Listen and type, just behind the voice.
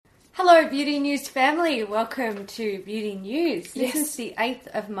Hello, Beauty News family. Welcome to Beauty News. Yes. This is the 8th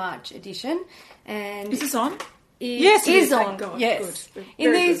of March edition. And Is this on? Yes, it is on. Thank God. Yes. Good.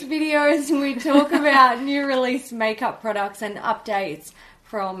 In Very these good. videos, we talk about new release makeup products and updates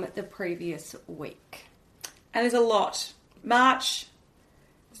from the previous week. And there's a lot. March.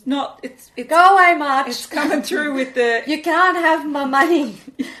 It's not. It's Go away, March. It's coming through with the. You can't have my money.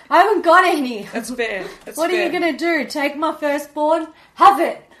 I haven't got any. That's fair. What are you going to do? Take my firstborn? Have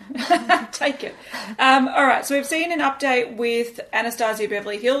it. Take it. All right, so we've seen an update with Anastasia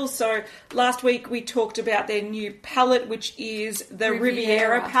Beverly Hills. So last week we talked about their new palette, which is the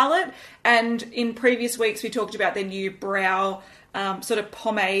Riviera palette. And in previous weeks we talked about their new brow sort of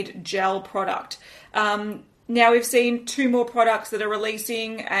pomade gel product. Now we've seen two more products that are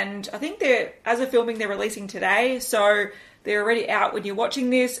releasing, and I think as of filming, they're releasing today. So they're already out when you're watching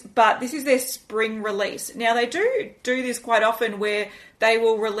this, but this is their spring release. Now, they do this quite often where they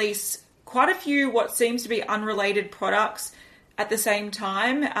will release quite a few what seems to be unrelated products at the same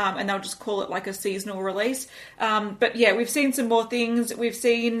time, and they'll just call it like a seasonal release. But yeah, we've seen some more things. We've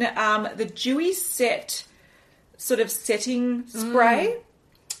seen the Dewy Set sort of setting spray.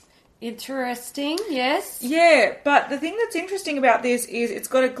 Interesting, yes. Yeah, but the thing that's interesting about this is it's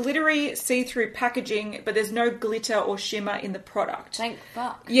got a glittery see-through packaging, but there's no glitter or shimmer in the product. Thank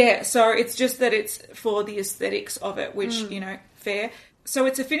fuck. Yeah, so it's just that it's for the aesthetics of it, which, fair. So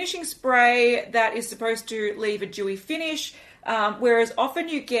it's a finishing spray that is supposed to leave a dewy finish, whereas often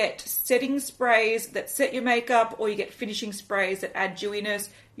you get setting sprays that set your makeup, or you get finishing sprays that add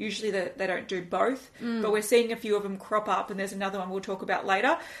dewiness. Usually they don't do both, but we're seeing a few of them crop up, and there's another one we'll talk about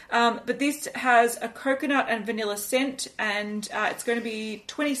later. But this has a coconut and vanilla scent, and it's going to be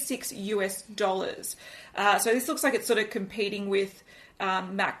 $26 US. So this looks like it's sort of competing with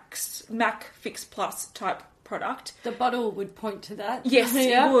MAC Fix Plus type product. The bottle would point to that. Yes,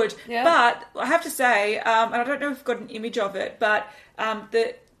 Yeah. it would. Yeah. But I have to say, and I don't know if I've got an image of it, but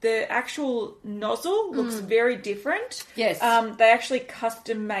the actual nozzle looks very different. Yes. They actually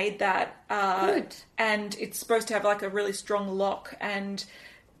custom made that. Good. And it's supposed to have like a really strong lock and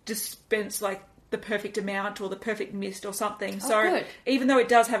dispense like the perfect amount or the perfect mist or something. So good. even though it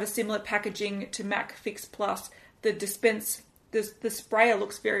does have a similar packaging to MAC Fix Plus, the sprayer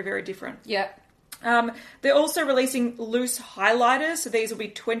looks very, very different. Yeah. They're also releasing loose highlighters, so these will be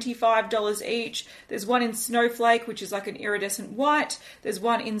 $25 each. There's one in Snowflake, which is like an iridescent white. There's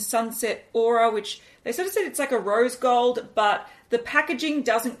one in Sunset Aura, which they sort of said it's like a rose gold, but the packaging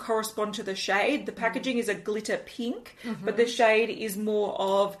doesn't correspond to the shade. The packaging is a glitter pink, but the shade is more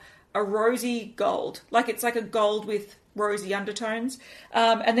of a rosy gold. Like it's like a gold with rosy undertones.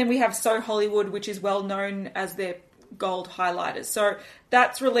 And then we have So Hollywood, which is well known as their gold highlighters. So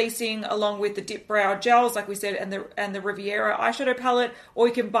that's releasing along with the dip brow gels, like we said, and the Riviera eyeshadow palette, or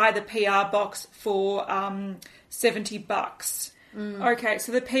you can buy the PR box for $70. Okay,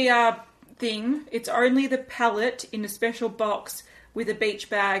 so the PR thing, it's only the palette in a special box with a beach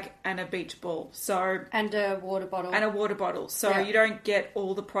bag and a beach ball. So And a water bottle. So Yeah. you don't get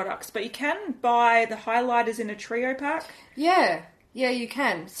all the products, but you can buy the highlighters in a trio pack. Yeah. Yeah, you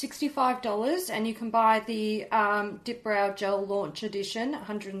can. $65, and you can buy the Dip Brow Gel Launch Edition,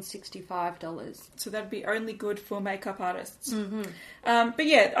 $165. So that'd be only good for makeup artists. But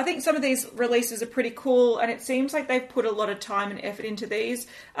yeah, I think some of these releases are pretty cool, and it seems like they've put a lot of time and effort into these.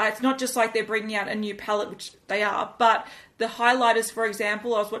 It's not just like they're bringing out a new palette, which they are, but the highlighters, for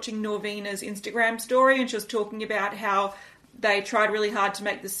example, I was watching Norvina's Instagram story, and she was talking about how they tried really hard to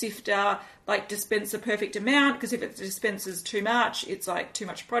make the sifter like dispense the perfect amount, because if it dispenses too much, it's like too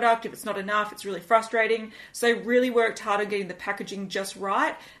much product. If it's not enough, it's really frustrating. So they really worked hard on getting the packaging just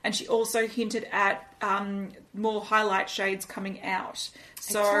right. And she also hinted at more highlight shades coming out.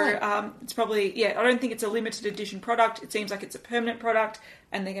 So it's probably, I don't think it's a limited edition product. It seems like it's a permanent product,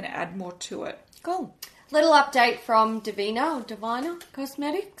 and they're going to add more to it. Cool. Little update from Divina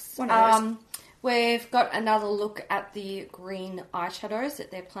Cosmetics. One of those. We've got another look at the green eyeshadows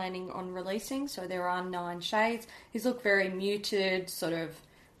that they're planning on releasing. So there are 9 shades. These look very muted, sort of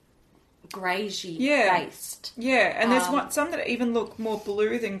greyish based. Yeah, and there's some that even look more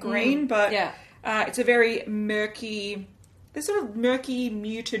blue than green, but it's a very murky, they're sort of murky,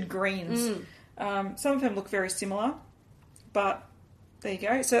 muted greens. Some of them look very similar, but there you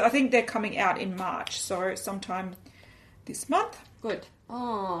go. So I think they're coming out in March, so sometime this month. Good.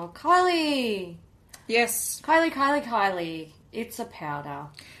 Oh, Kylie. Yes. Kylie. It's a powder.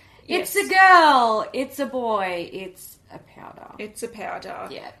 Yes. It's a girl. It's a boy. It's a powder. It's a powder.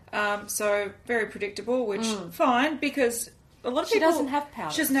 Yeah. So very predictable, which fine, because a lot of people... She doesn't have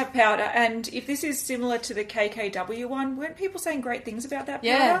powder. She doesn't have powder. And if this is similar to the KKW one, weren't people saying great things about that powder?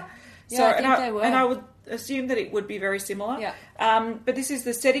 Yeah. Yeah, So, I think they were. And I would assume that it would be very similar. Yeah. But this is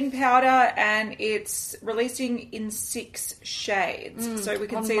the setting powder, and it's releasing in 6 shades. So we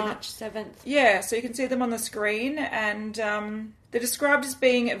can see March 7th. Yeah, so you can see them on the screen, and they're described as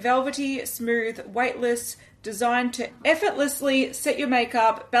being velvety, smooth, weightless, designed to effortlessly set your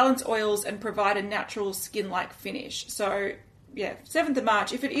makeup, balance oils, and provide a natural skin-like finish. So, yeah, 7th of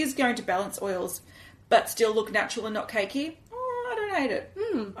March, if it is going to balance oils, but still look natural and not cakey, I don't hate it.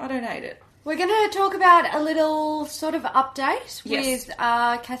 I don't hate it. We're going to talk about a little sort of update Yes. with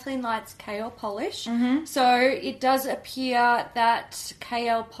Kathleen Light's KL Polish. So it does appear that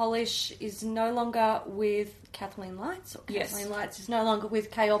KL Polish is no longer with Kathleen Lights, or Kathleen Lights is no longer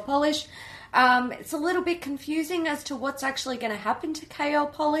with KL Polish. It's a little bit confusing as to what's actually going to happen to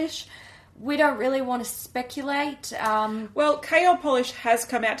KL Polish. We don't really want to speculate. Well, KL Polish has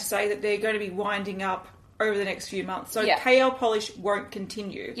come out to say that they're going to be winding up over the next few months. So KL Polish won't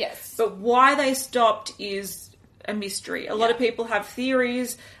continue. Yes. But why they stopped is a mystery. A lot of people have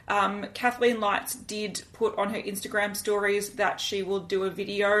theories. Kathleen Lights did put on her Instagram stories that she will do a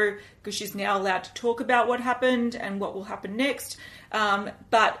video because she's now allowed to talk about what happened and what will happen next.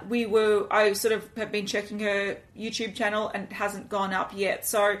 But I sort of have been checking her YouTube channel and it hasn't gone up yet.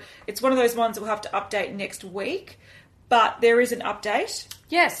 So it's one of those ones that we'll have to update next week. But there is an update.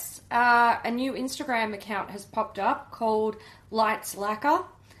 Yes, a new Instagram account has popped up called Lights Lacquer.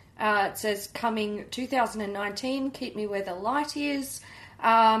 It says coming 2019, keep me where the light is.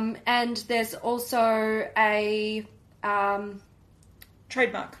 And there's also a...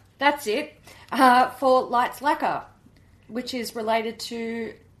 trademark. That's it, for Lights Lacquer, which is related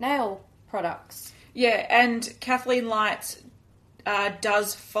to nail products. Yeah, and Kathleen Lights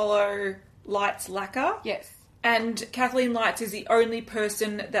does follow Lights Lacquer. Yes. And Kathleen Lights is the only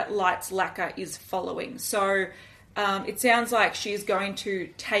person that Lights Lacquer is following. So it sounds like she's going to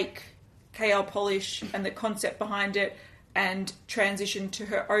take KL Polish and the concept behind it and transition to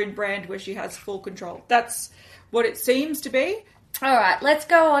her own brand where she has full control. That's what it seems to be. All right, let's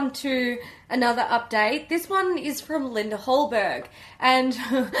go on to another update. This one is from Linda Hallberg. And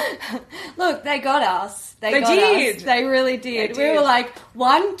look, they got us. They did. Us. They really did. They We were like,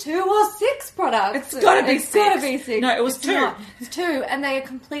 1, 2, or 6 products. It's got to be 6. It's got to be 6. No, it was 2. Not. It's 2, and they are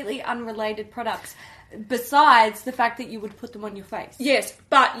completely unrelated products. Besides the fact that you would put them on your face. Yes,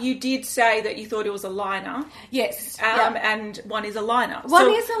 but you did say that you thought it was a liner. Yes. And one is a liner.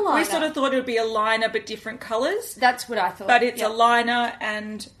 One is a liner. We sort of thought it would be a liner but different colours. That's what I thought. But it's a liner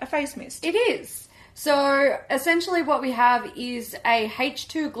and a face mist. It is. So essentially what we have is a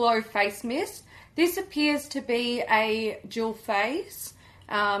H2 Glow face mist. This appears to be a dual phase.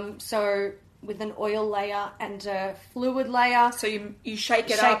 So with an oil layer and a fluid layer. So you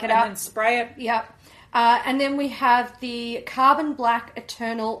shake it up and then spray it. Yep. And then we have the Carbon Black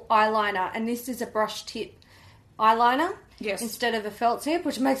Eternal Eyeliner, and this is a brush tip eyeliner instead of a felt tip,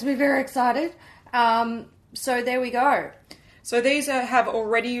 which makes me very excited. So there we go. So these have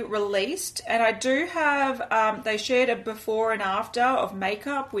already released, and I do have, they shared a before and after of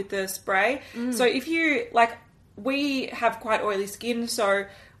makeup with the spray. So if you, we have quite oily skin, so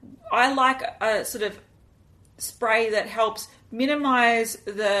I like a sort of spray that helps minimise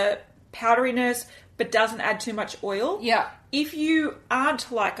the powderiness but doesn't add too much oil. Yeah. If you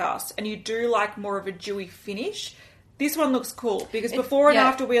aren't like us and you do like more of a dewy finish, this one looks cool because before and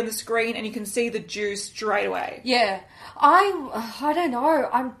after we're on the screen and you can see the dew straight away. Yeah. I don't know.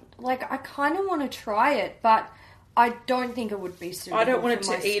 I kind of want to try it, but I don't think it would be suitable. I don't want it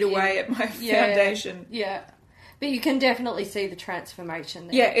to eat away at my foundation. Yeah. But you can definitely see the transformation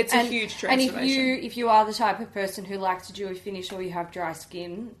there. Yeah, it's a huge transformation. And if you are the type of person who likes a dewy finish or you have dry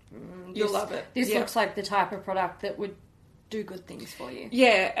skin, you'll love it. This looks like the type of product that would do good things for you.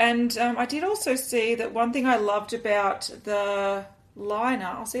 Yeah, and I did also see that one thing I loved about the liner,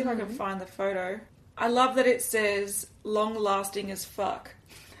 I'll see if I can find the photo. I love that it says long lasting as fuck.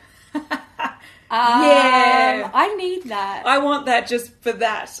 Yeah, I need that. I want that just for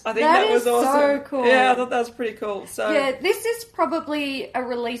that. I think that was awesome. So cool. Yeah, I thought that was pretty cool. So yeah, this is probably a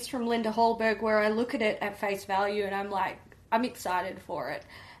release from Linda Hallberg where I look at it at face value and I'm like, I'm excited for it.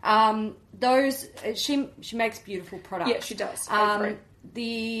 She makes beautiful products. Yeah, she does.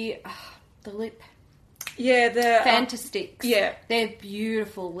 The lip. Yeah, the Fantastics. Yeah, they're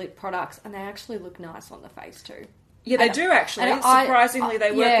beautiful lip products and they actually look nice on the face too. Yeah, they do actually. Surprisingly,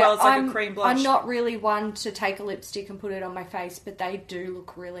 they work well. It's like a cream blush. I'm not really one to take a lipstick and put it on my face, but they do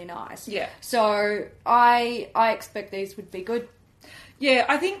look really nice. Yeah. So I expect these would be good. Yeah,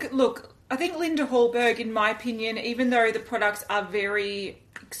 I think Linda Hallberg, in my opinion, even though the products are very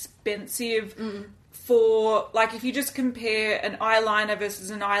expensive for, like, if you just compare an eyeliner versus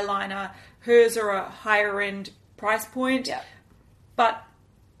an eyeliner, hers are a higher end price point. Yeah. But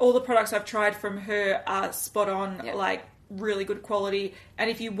all the products I've tried from her are spot on, like, really good quality. And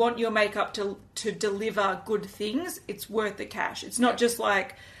if you want your makeup to deliver good things, it's worth the cash. It's not just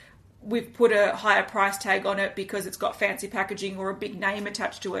like we've put a higher price tag on it because it's got fancy packaging or a big name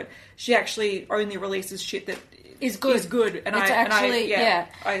attached to it. She actually only releases shit that is good. And it's I have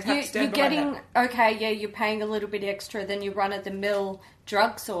to stand you're getting that. you're paying a little bit extra than your run of the mill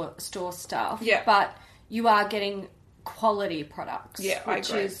drugstore stuff. Yeah. But you are getting quality products. Yeah,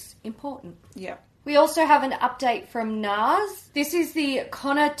 which is important. Yeah. We also have an update from NARS. This is the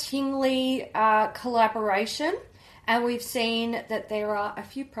Connor Tingley collaboration. And we've seen that there are a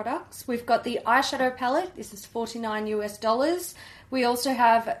few products. We've got the eyeshadow palette. This is $49 US. We also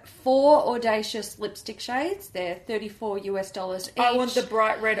have 4 audacious lipstick shades. They're $34 US each. I want the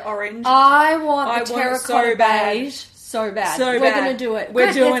bright red orange. I want the terracotta beige. So bad. We're going to do it.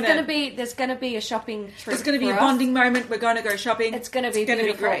 We're doing it. There's going to be a shopping trip. There's going to be a bonding moment. We're going to go shopping. It's going to be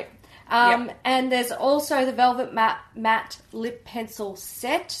beautiful. Be great. And there's also the Velvet Matte Lip Pencil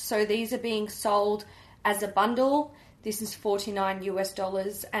set. So these are being sold as a bundle. This is $49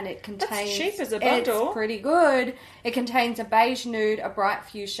 US, and it contains... That's cheap as a bundle. It's pretty good. It contains a beige nude, a bright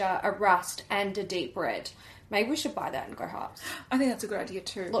fuchsia, a rust, and a deep red. Maybe we should buy that and go halves. I think that's a good idea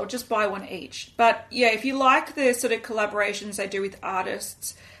too. Or just buy one each. But yeah, if you like the sort of collaborations they do with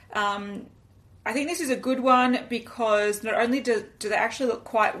artists, I think this is a good one because not only do they actually look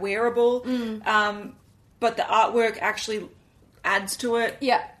quite wearable, but the artwork actually adds to it.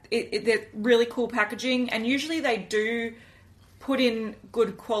 Yeah. They're really cool packaging, and usually they do put in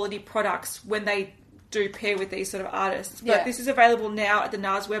good quality products when they do pair with these sort of artists. But this is available now at the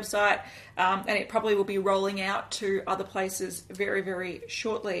NARS website, and it probably will be rolling out to other places very, very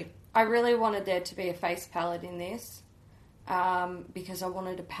shortly. I really wanted there to be a face palette in this because I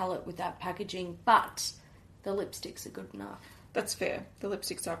wanted a palette with that packaging, but the lipsticks are good enough. That's fair. The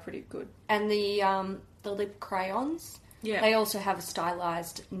lipsticks are pretty good. And the lip crayons... Yeah. They also have a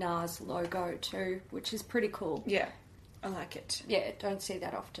stylized NARS logo too, which is pretty cool. Yeah, I like it. Yeah, don't see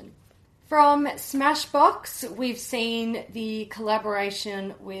that often. From Smashbox, we've seen the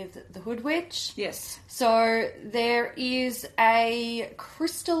collaboration with the Hood Witch. Yes. So there is a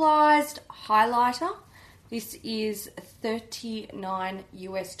crystallized highlighter. This is $39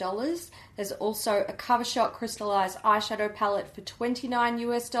 US. There's also a Cover Shot crystallized eyeshadow palette for $29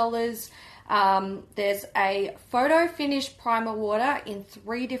 US. There's a photo finish primer water in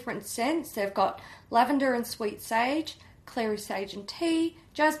 3 different scents. They've got lavender and sweet sage, clary sage and tea,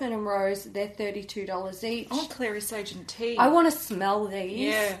 jasmine and rose. They're $32 each. I want clary sage and tea. I want to smell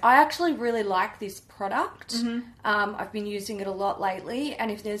these. Yeah. I actually really like this product. I've been using it a lot lately,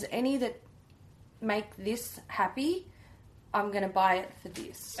 and if there's any that make this happy, I'm going to buy it for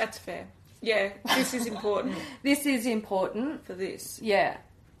this. That's fair. Yeah, this is important. This is important. For this. Yeah,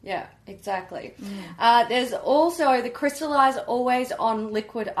 exactly. There's also the Crystallize Always On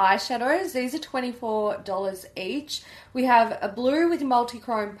Liquid Eyeshadows. These are $24 each. We have a blue with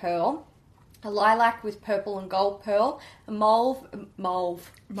multi-chrome pearl, a lilac with purple and gold pearl, a mauve.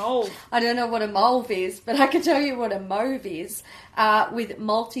 I don't know what a mauve is, but I can tell you what a mauve is. With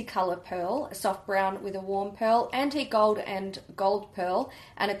multicolour pearl, a soft brown with a warm pearl, antique gold and gold pearl,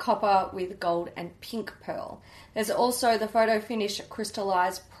 and a copper with gold and pink pearl. There's also the Photo Finish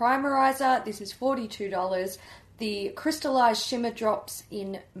Crystallized Primerizer. This is $42. The Crystallized Shimmer Drops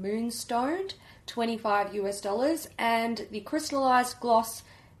in Moonstoned, $25 US. And the Crystallized Gloss...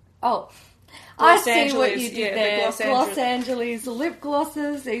 I see what you did there. Gloss Angeles lip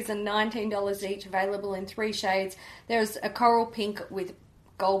glosses. These are $19 each, available in 3 shades. There's a coral pink with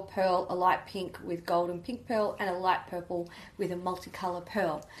gold pearl, a light pink with gold and pink pearl, and a light purple with a multicolour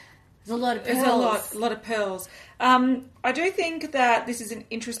pearl. There's a lot of pearls. There's a lot of pearls. I do think that this is an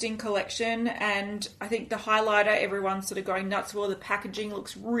interesting collection, and I think the highlighter, everyone's sort of going nuts for. The packaging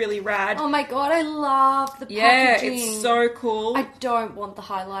looks really rad. Oh my god, I love the packaging. Yeah, it's so cool. I don't want the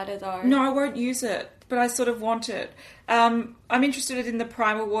highlighter though. No, I won't use it, but I sort of want it. I'm interested in the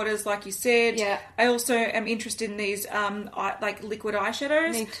primer waters, like you said. Yeah. I also am interested in these like liquid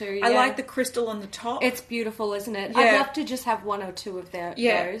eyeshadows. Me too, yeah. I like the crystal on the top. It's beautiful, isn't it? Yeah. I'd love to just have 1 or 2 of those.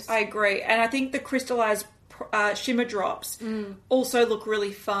 Yeah, I agree. And I think the crystallized shimmer drops also look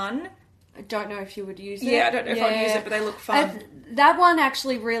really fun. I don't know if you would use it. Yeah, I don't know if I'd use it, but they look fun. That one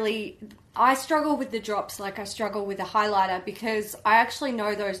actually really... I struggle with the drops like I struggle with the highlighter because I actually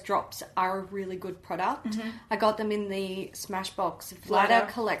know those drops are a really good product. I got them in the Smashbox Flatter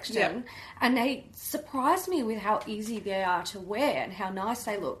collection and they surprised me with how easy they are to wear and how nice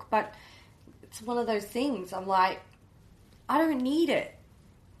they look. But it's one of those things. I'm like, I don't need it.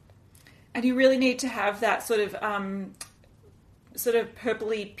 And you really need to have that sort of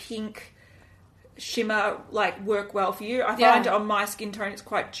purpley pink shimmer like work well for you. I find on my skin tone it's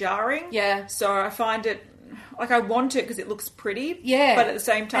quite jarring. Yeah. So I find it like I want it because it looks pretty. Yeah. But at the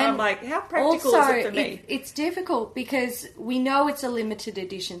same time, I'm like, how practical is it for me? It's difficult because we know it's a limited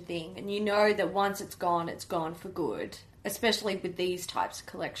edition thing, and you know that once it's gone for good. Especially with these types of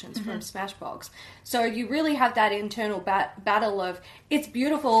collections from Smashbox. So you really have that internal battle of, it's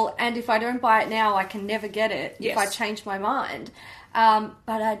beautiful, and if I don't buy it now, I can never get it if I change my mind.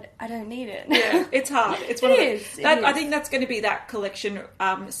 But I don't need it. Yeah, it's hard. It's one of the, I think that's going to be that collection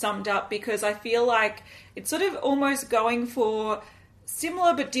summed up, because I feel like it's sort of almost going for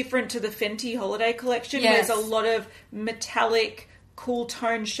similar but different to the Fenty Holiday collection. Yes. Where there's a lot of metallic, cool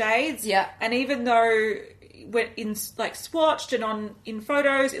tone shades. Yeah. And even though when in like swatched and in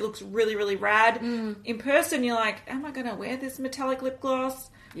photos it looks really, really rad, in person you're like, am I going to wear this metallic lip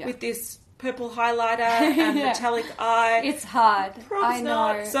gloss with this purple highlighter and metallic eye? It's hard. Probably I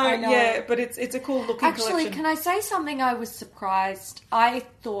know. So I know. yeah, but it's a cool looking collection. Actually, can I say something? I was surprised. I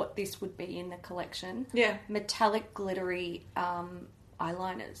thought this would be in the collection. Yeah. Metallic glittery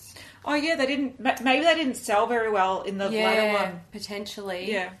eyeliners. Oh yeah, maybe they didn't sell very well in the latter one.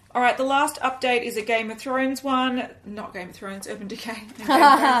 Potentially. Yeah. All right, the last update is a Game of Thrones one. Not Game of Thrones, Urban Decay.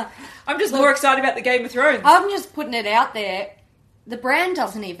 I'm just more excited about the Game of Thrones. I'm just putting it out there. The brand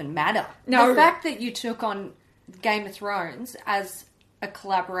doesn't even matter. No. The fact that you took on Game of Thrones as a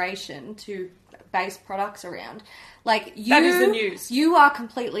collaboration to base products around, like that is the news. You are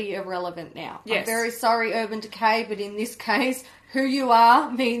completely irrelevant now. Yes. I'm very sorry, Urban Decay, but in this case, who you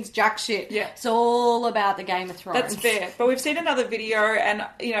are means jack shit. Yeah. It's all about the Game of Thrones. That's fair. But we've seen another video, and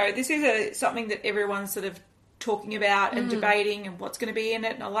this is something that everyone's sort of talking about and debating, and what's going to be in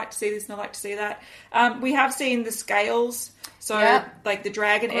it, and I like to see this and I like to see that. We have seen the scales, so like the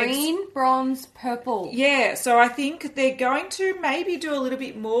dragon eggs. Green, bronze, purple. Yeah, so I think they're going to maybe do a little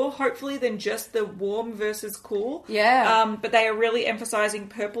bit more, hopefully, than just the warm versus cool. Yeah. But they are really emphasising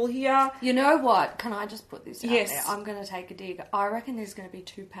purple here. You know what? Can I just put this out Yes. there? I'm going to take a dig. I reckon there's going to be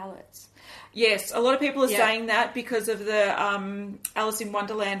 2 palettes. Yes, a lot of people are saying that because of the Alice in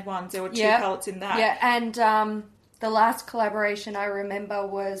Wonderland ones. There were 2 palettes in that. Yeah, and the last collaboration I remember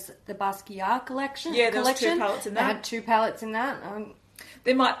was the Basquiat collection. Yeah, there was 2 palettes in that. They had 2 palettes in that.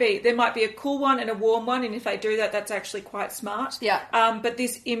 There might be a cool one and a warm one, and if they do that, that's actually quite smart. Yeah. But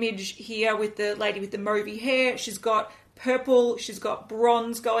this image here with the lady with the mauvey hair, she's got purple, she's got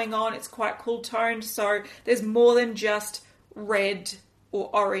bronze going on. It's quite cool toned, so there's more than just red or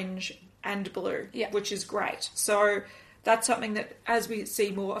orange and blue, which is great. So that's something that, as we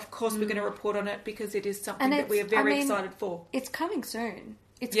see more, of course, we're going to report on it, because it is something that we are very excited for. It's coming soon.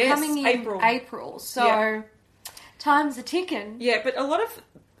 It's coming in April. So time's a ticking. Yeah, but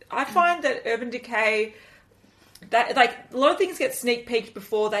I find that Urban Decay, that like a lot of things get sneak peeked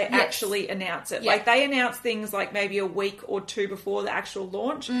before they actually announce it. Like they announce things like maybe a week or 2 before the actual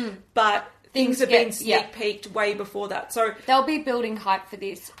launch, but things have been sneak peeked way before that. So they'll be building hype for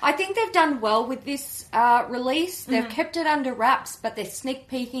this. I think they've done well with this release. They've kept it under wraps, but they're sneak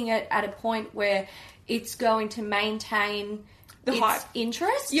peeking it at a point where it's going to maintain the hype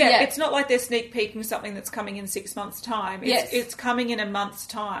interest. Yeah, it's not like they're sneak peeking something that's coming in 6 months' time. It's coming in a month's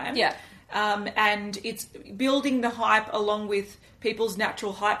time. Yeah. And it's building the hype along with people's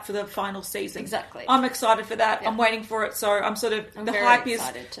natural hype for the final season. Exactly. I'm excited for that. Yeah. I'm waiting for it. So I'm the hype is,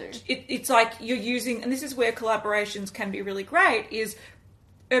 too. It's like you're using, and this is where collaborations can be really great, is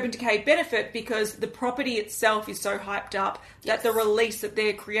Urban Decay benefit because the property itself is so hyped up that the release that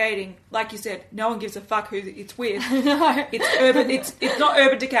they're creating, like you said, no one gives a fuck who it's with. No. It's not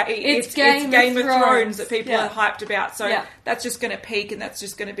Urban Decay. It's Game of Thrones that people are hyped about. So that's just going to peak, and that's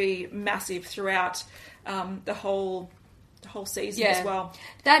just going to be massive throughout the whole season as well.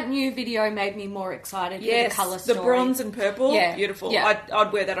 That new video made me more excited for the colour story. The bronze and purple, beautiful. Yeah.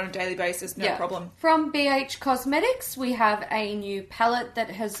 I'd wear that on a daily basis, no problem. From BH Cosmetics, we have a new palette that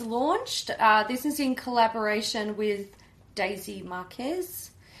has launched. This is in collaboration with Daisy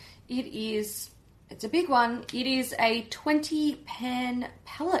Marquez. It's a big one. It is a 20-pan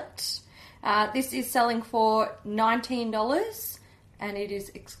palette. This is selling for $19, and it is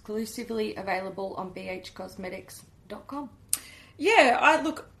exclusively available on bhcosmetics.com. Yeah,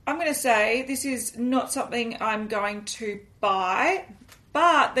 I'm going to say this is not something I'm going to buy,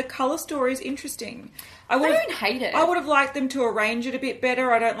 but the colour story is interesting. I don't hate it. I would have liked them to arrange it a bit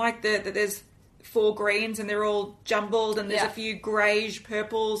better. I don't like that there's 4 greens and they're all jumbled and there's a few greyish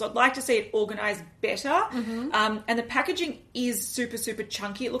purples. I'd like to see it organised better. And the packaging is super, super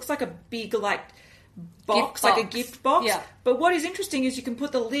chunky. It looks like a big, like, box, like a gift box. Yeah. But what is interesting is you can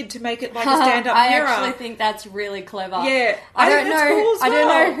put the lid to make it like a stand-up mirror. I actually think that's really clever. Yeah. I don't know. Cool as well. I don't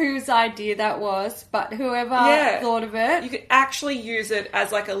know whose idea that was, but whoever thought of it. You could actually use it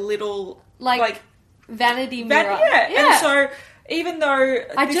as like a little... Like vanity mirror. And so... Even though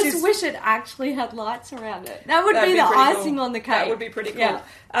I just wish it actually had lights around it. That would be the icing on the cake. That would be pretty cool.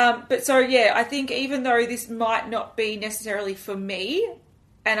 Yeah. But so, I think even though this might not be necessarily for me,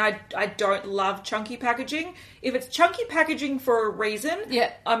 and I don't love chunky packaging, if it's chunky packaging for a reason,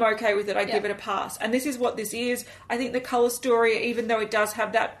 I'm okay with it. I give it a pass. And this is what this is. I think the colour story, even though it does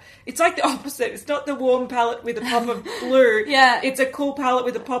have that, it's like the opposite. It's not the warm palette with a pop of blue. It's a cool palette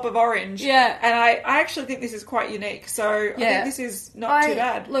with a pop of orange. Yeah. And I actually think this is quite unique. So I think this is not too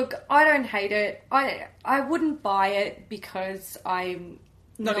bad. Look, I don't hate it. I wouldn't buy it because I'm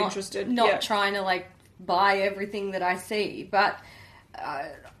not interested. Not trying to like buy everything that I see, but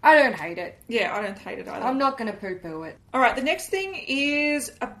I don't hate it. Yeah, I don't hate it either. I'm not going to poo-poo it. All right, the next thing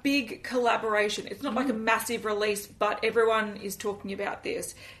is a big collaboration. It's not like a massive release, but everyone is talking about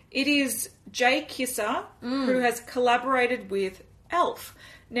this. It is Jay Kisser, who has collaborated with e.l.f.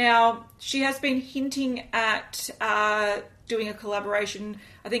 Now, she has been hinting at doing a collaboration,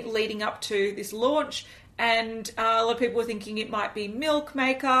 I think, leading up to this launch. And a lot of people were thinking it might be Milk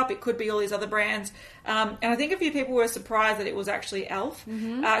makeup. It could be all these other brands. And I think a few people were surprised that it was actually e.l.f.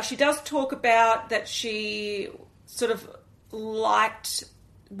 She does talk about that she sort of liked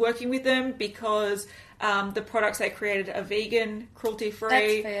working with them because the products they created are vegan,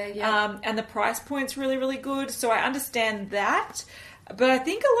 cruelty-free. That's fair, and the price point's really, really good. So I understand that. But I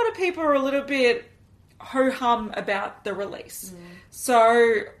think a lot of people are a little bit ho-hum about the release.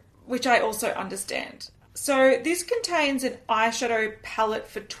 So, which I also understand. So this contains an eyeshadow palette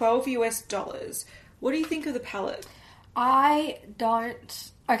for $12 US. What do you think of the palette? I don't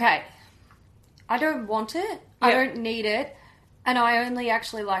want it. I don't need it. And I only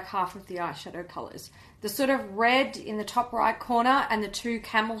actually like half of the eyeshadow colours. The sort of red in the top right corner and the 2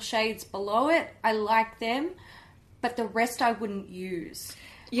 camel shades below it, I like them. But the rest I wouldn't use.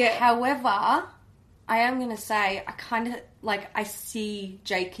 Yeah. However, I am going to say I kind of I see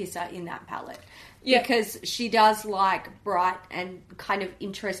Jay Kisser in that palette. Yeah. Because she does like bright and kind of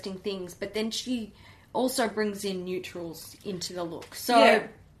interesting things, but then she also brings in neutrals into the look. So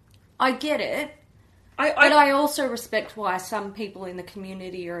I get it. But I also respect why some people in the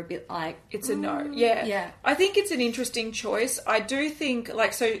community are a bit like... It's a no. Yeah. I think it's an interesting choice. I do think,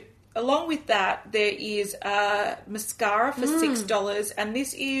 along with that, there is a mascara for $6, and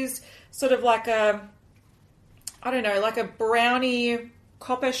this is sort of like a brownie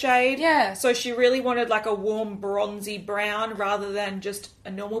copper shade. Yeah. So she really wanted like a warm bronzy brown rather than just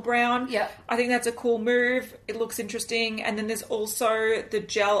a normal brown. Yeah. I think that's a cool move. It looks interesting. And then there's also the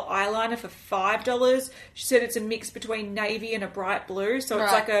gel eyeliner for $5. She said it's a mix between navy and a bright blue. So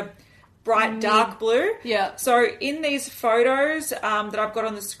it's like a bright dark blue. Yeah. So in these photos that I've got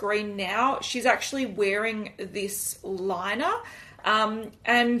on the screen now, she's actually wearing this liner.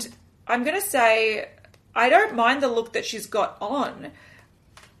 And I'm going to say... I don't mind the look that she's got on,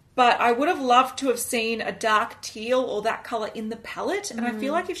 but I would have loved to have seen a dark teal or that colour in the palette. And I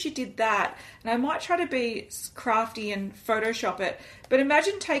feel like if she did that, and I might try to be crafty and Photoshop it, but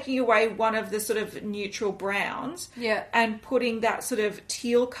imagine taking away one of the sort of neutral browns and putting that sort of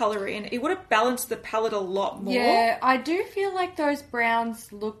teal colour in. It would have balanced the palette a lot more. Yeah, I do feel like those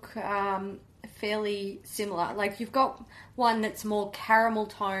browns look fairly similar. Like you've got one that's more caramel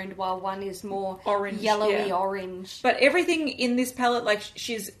toned while one is more orange, yellowy orange. But everything in this palette,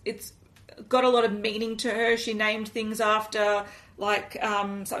 it's got a lot of meaning to her. She named things after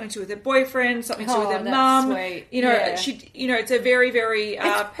something to do with her boyfriend, something to do with her mum. Sweet. It's a very, very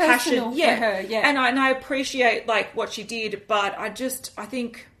passion for her. Yeah, and I appreciate what she did, but I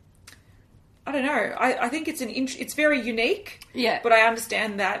think. I don't know. I think it's very unique. Yeah. But I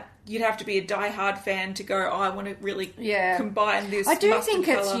understand that you'd have to be a die-hard fan to go, I want to really combine this. I do think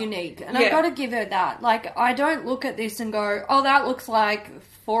it's unique, and I've got to give her that. I don't look at this and go, oh, that looks like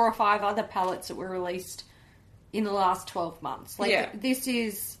 4 or 5 other palettes that were released in the last 12 months. This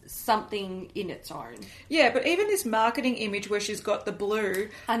is something in its own. Yeah, but even this marketing image where she's got the blue...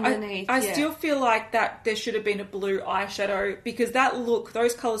 underneath, I still feel like that there should have been a blue eyeshadow because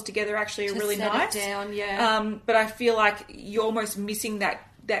those colours together actually are really nice. It down, but I feel like you're almost missing that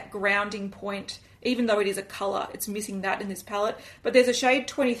grounding point even though it is a colour, it's missing that in this palette. But there's a shade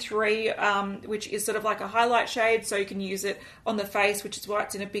 23, which is sort of like a highlight shade, so you can use it on the face, which is why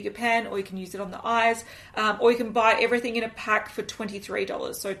it's in a bigger pan, or you can use it on the eyes, or you can buy everything in a pack for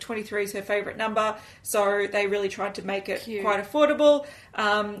 $23. So 23 is her favourite number, so they really tried to make it quite affordable.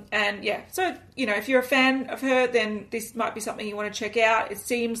 And yeah, so, you know, if you're a fan of her, then this might be something you want to check out. It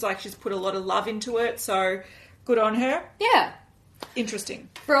seems like she's put a lot of love into it, so good on her. Yeah. Interesting.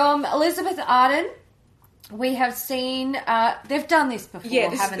 From Elizabeth Arden, we have seen, they've done this before,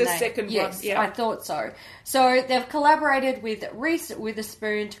 haven't they? This is the second one. Yes, yeah. I thought so. So they've collaborated with Reese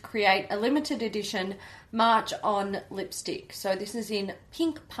Witherspoon to create a limited edition March On lipstick. So this is in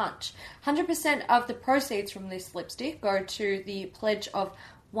Pink Punch. 100% of the proceeds from this lipstick go to the pledge of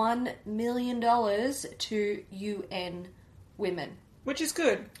 $1 million to UN women. Which is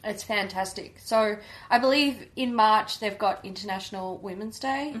good. It's fantastic. So I believe in March they've got International Women's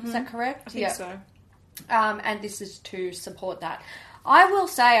Day. Mm-hmm. Is that correct? I think so. And this is to support that. I will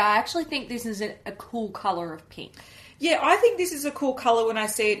say I actually think this is a cool colour of pink. Yeah, I think this is a cool colour when I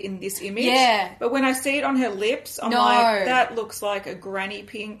see it in this image. Yeah. But when I see it on her lips, I'm like, that looks like a granny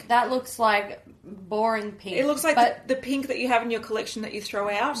pink. That looks like boring pink. It looks like the pink that you have in your collection that you throw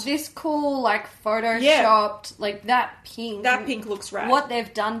out. This cool, like, photoshopped, like, that pink. That pink looks rad. What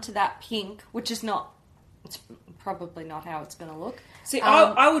they've done to that pink, which is not... It's probably not how it's going to look. See,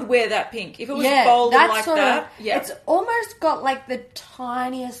 I would wear that pink. If it was bold like that. Yeah. It's almost got, like, the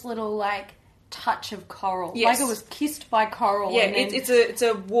tiniest little, like... touch of coral, like it was kissed by coral. Yeah, and then, it's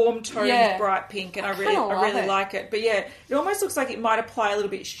a warm toned bright pink, and I really like it. But yeah, it almost looks like it might apply a little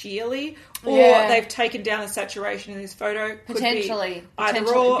bit sheerly, or they've taken down the saturation in this photo. Potentially, either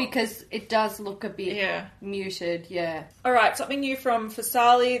or, because it does look a bit muted. Yeah. All right, something new from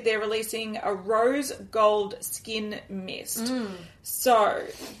Fasali. They're releasing a rose gold skin mist. So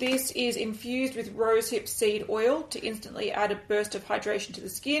this is infused with rosehip seed oil to instantly add a burst of hydration to the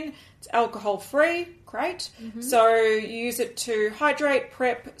skin. It's alcohol-free, great. Mm-hmm. So you use it to hydrate,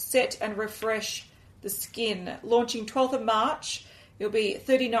 prep, set and refresh the skin. Launching 12th of March, it'll be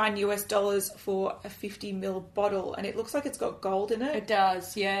 $39 for a 50ml bottle. And it looks like it's got gold in it. It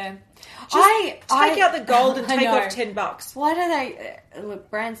does, yeah. Take out the gold and take off $10. Why do they... Look,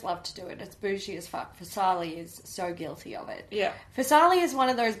 brands love to do it. It's bougie as fuck. Fasali is so guilty of it. Yeah. Fasali is one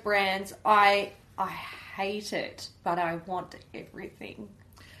of those brands, I hate it, but I want everything.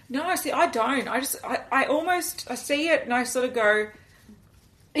 No, see, I don't. I see it and I sort of go...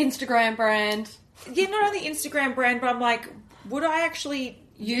 Instagram brand. Yeah, not only Instagram brand, but I'm like, would I actually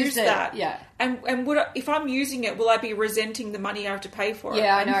use that? Yeah. And if I'm using it, will I be resenting the money I have to pay for it?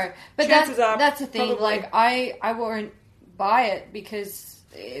 Yeah, I know. But that's the thing. Probably. Like, I won't buy it because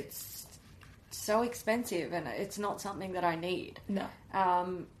it's so expensive and it's not something that I need. No.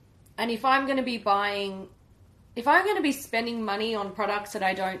 And if I'm going to be spending money on products that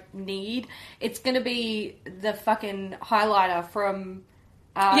I don't need, it's going to be the fucking highlighter from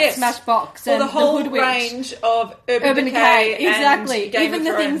Smashbox and the whole the Hood range of Urban Decay exactly. And Game Even of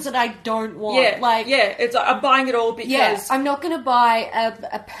the Thrones. things that I don't want. It's like, I'm buying it all because I'm not going to buy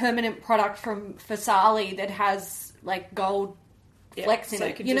a permanent product from Fasali that has like gold flex in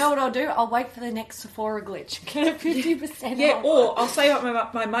it. You know what I'll do? I'll wait for the next Sephora glitch. Get a 50% off. Yeah, or I'll save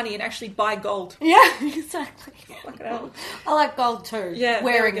up my money and actually buy gold. Yeah, exactly. I like gold too. Yeah,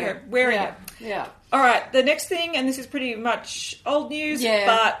 wearing it. Yeah. All right, the next thing, and this is pretty much old news, but it is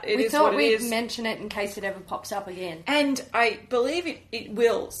what it is. We thought we'd mention it in case it ever pops up again. And I believe it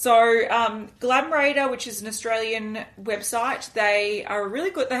will. So, Glamradar, which is an Australian website, they are really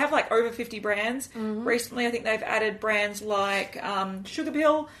good. They have like over 50 brands. Mm-hmm. Recently, I think they've added brands like Sugar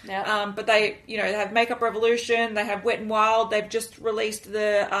Pill, but they have Makeup Revolution, they have Wet n Wild, they've just released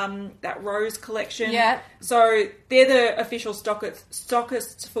the that Rose collection. Yeah. So, they're the official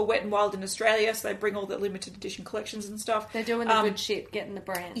stockists for Wet n Wild in Australia, so they bring all the limited edition collections and stuff. They're doing the good shit, getting the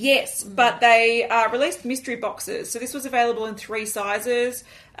brand. Yes, but they released mystery boxes. So this was available in 3 sizes,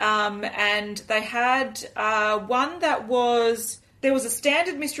 and they had one that was... There was a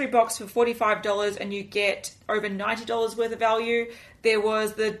standard mystery box for $45 and you get over $90 worth of value. There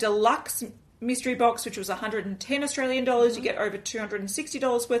was the deluxe mystery box, which was 110 Australian dollars. You get over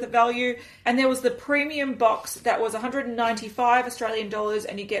 $260 worth of value. And there was the premium box that was 195 Australian dollars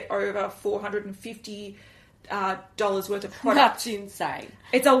and you get over $450 dollars worth of product. That's insane.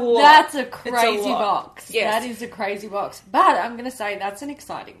 It's a lot. That's a crazy box. Yes. That is a crazy box. But I'm going to say that's an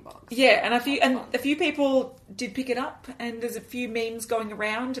exciting box. Yeah, and a few people did pick it up, and there's a few memes going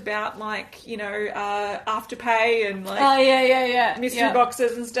around about Afterpay and mystery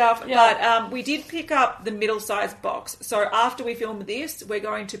boxes and stuff. Yeah. But we did pick up the middle-sized box. So after we film this, we're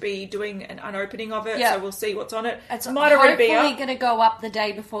going to be doing an unopening of it. Yeah. So we'll see what's on it. It's hopefully going to go up the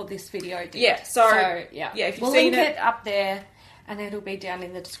day before this video did. Yeah. So if you've we'll seen link it up there. And it'll be down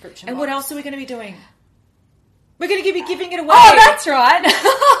in the description box. And what else are we going to be doing? We're going to be giving it away. Oh, that's right.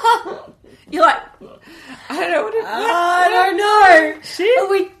 You're like, I don't know what it is. I don't know.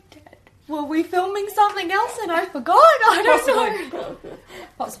 Shit. Were we filming something else and I forgot? I don't know.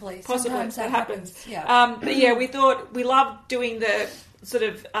 Possibly. Sometimes that happens. Yeah. But yeah, we thought we loved doing the sort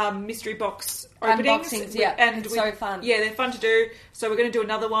of mystery box openings. Unboxings, yeah. And it's so fun. Yeah, they're fun to do. So we're going to do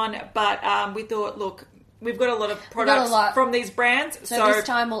another one. But we thought, look, we've got a lot of products from these brands. So this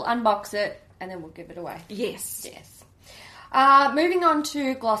time we'll unbox it and then we'll give it away. Yes. Moving on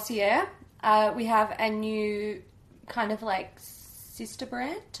to Glossier. We have a new kind of like sister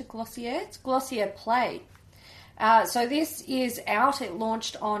brand to Glossier. It's Glossier Play. So this is out. It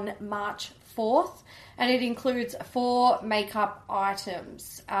launched on March 4th and it includes 4 makeup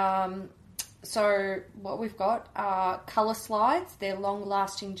items. So what we've got are colour slides. They're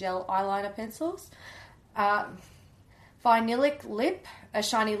long-lasting gel eyeliner pencils. Vinylic lip, a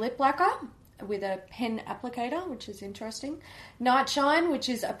shiny lip lacquer with a pen applicator, which is interesting. Night Shine, which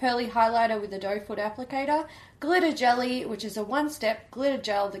is a pearly highlighter with a doe foot applicator. Glitter Jelly, which is a one-step glitter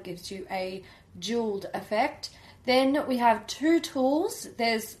gel that gives you a jeweled effect. Then we have 2 tools.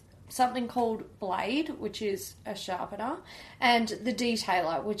 There's something called Blade, which is a sharpener, and the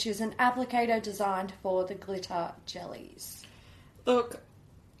Detailer, which is an applicator designed for the glitter jellies. Look,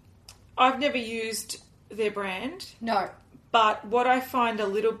 I've never used their brand. No. But what I find a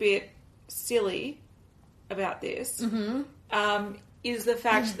little bit silly about this is the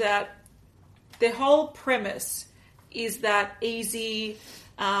fact that their whole premise is that easy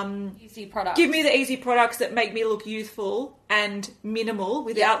products. Give me the easy products that make me look youthful and minimal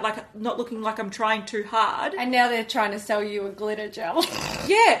without not looking like I'm trying too hard. And now they're trying to sell you a glitter gel.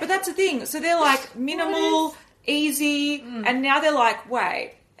 Yeah, but that's the thing. So they're like minimal, easy, and now they're like,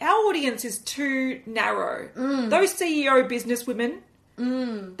 wait, our audience is too narrow. Those CEO businesswomen,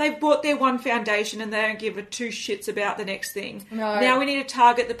 they've bought their one foundation and they don't give a 2 shits about the next thing. No. Now we need to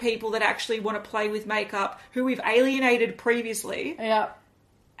target the people that actually want to play with makeup, who we've alienated previously. Yeah.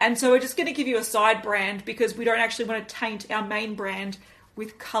 And so we're just going to give you a side brand because we don't actually want to taint our main brand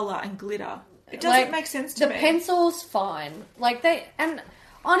with colour and glitter. It doesn't make sense to me. The pencil's fine. And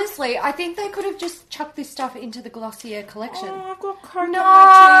honestly, I think they could have just chucked this stuff into the Glossier collection. Oh, I've got Coke on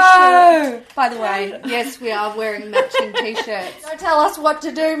my t-shirt. By the way, yes, we are wearing matching t-shirts. Don't tell us what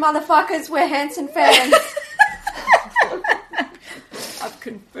to do, motherfuckers. We're Hanson fans. I've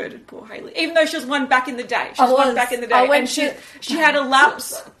converted poor Hayley. Even though she was one back in the day. She was one back in the day. And she had a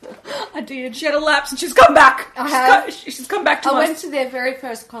lapse. I did. She had a lapse and she's come back. She's come back to us. I went to their very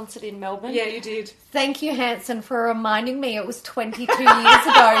first concert in Melbourne. Yeah, you did. Thank you, Hanson, for reminding me it was 22 years ago, you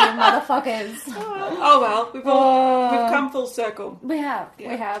motherfuckers. Oh, well. We've come full circle. We have.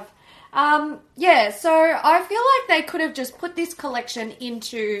 Yeah. We have. So I feel like they could have just put this collection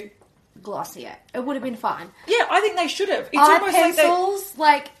into Glossier. It would have been fine. Yeah, I think they should have. It's eye almost pencils,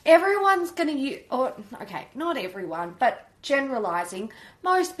 like everyone's going to use, not everyone, but generalising,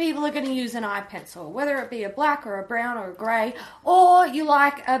 most people are going to use an eye pencil, whether it be a black or a brown or a grey, or you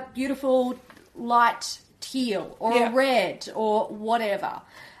like a beautiful light teal or a red or whatever.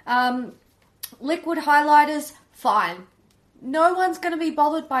 Liquid highlighters, fine. No one's going to be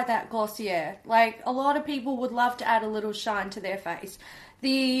bothered by that Glossier. Like, a lot of people would love to add a little shine to their face.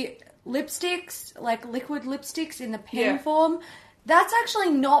 The lipsticks, like liquid lipsticks in the pen form, that's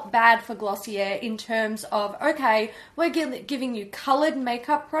actually not bad for Glossier in terms of, okay, we're giving you coloured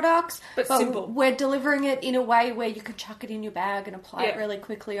makeup products, but simple. We're delivering it in a way where you can chuck it in your bag and apply it really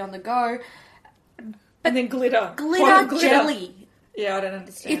quickly on the go. And then glitter. Glitter jelly. Yeah, I don't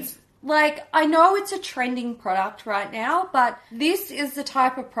understand. It's like, I know it's a trending product right now, but this is the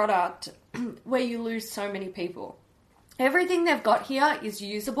type of product where you lose so many people. Everything they've got here is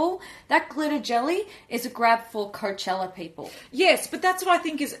usable. That glitter jelly is a grab for Coachella people. Yes, but that's what I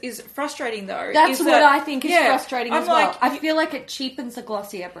think is frustrating, though. That's what I think is frustrating as well. I feel like it cheapens the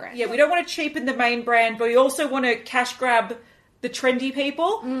Glossier brand. Yeah, we don't want to cheapen the main brand, but we also want to cash grab the trendy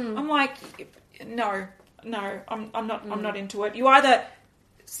people. I'm like, no, I'm not into it. You either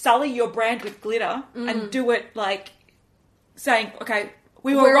sully your brand with glitter and do it like saying, okay,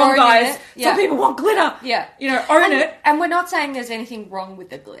 we were wrong, guys. Yeah. Some people want glitter. Yeah. Own it. And we're not saying there's anything wrong with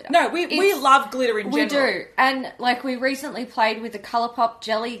the glitter. No, we love glitter in general. We do. And, we recently played with the ColourPop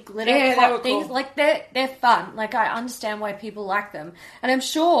jelly glitter pop things. Cool. They're fun. I understand why people like them. And I'm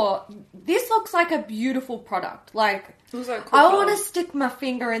sure this looks like a beautiful product. It looks like a cool I want to stick my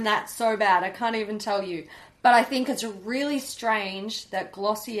finger in that so bad. I can't even tell you. But I think it's really strange that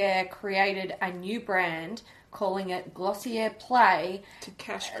Glossier created a new brand calling it Glossier Play to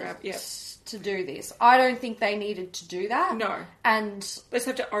cash grab, to do this. I don't think they needed to do that. No. And let's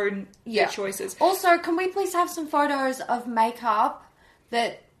have to own their choices. Also, can we please have some photos of makeup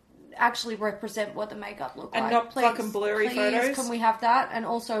that actually represent what the makeup look like? And not fucking blurry photos. Can we have that? And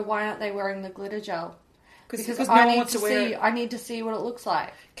also, why aren't they wearing the glitter gel? Because no one wants to wear it. I need to see what it looks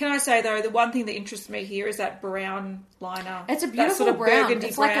like. Can I say, though, the one thing that interests me here is that brown liner. It's a beautiful that sort of brown. burgundy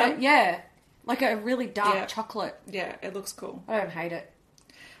it's brown. Like a really dark chocolate. Yeah, it looks cool. I don't hate it.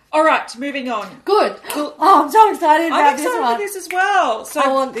 All right, moving on. Good. Oh, I'm so excited about this one. I'm excited for this as well. So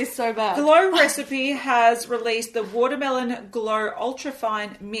I want this so bad. Glow Recipe has released the Watermelon Glow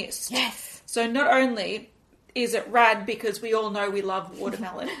Ultrafine Mist. Yes. So not only is it rad because we all know we love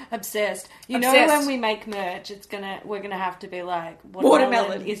watermelon. Obsessed. You know when we make merch, we're gonna have to be like,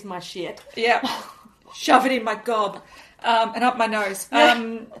 watermelon is my shit. Yeah. Shove it in my gob. And up my nose.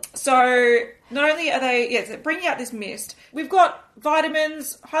 So not only are they bringing out this mist, we've got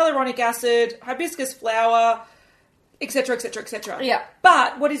vitamins, hyaluronic acid, hibiscus flower, etc., etc., etc. Yeah.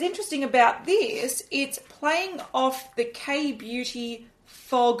 But what is interesting about this, it's playing off the K-Beauty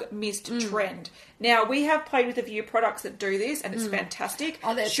fog mist trend. Now, we have played with a few products that do this, and it's fantastic.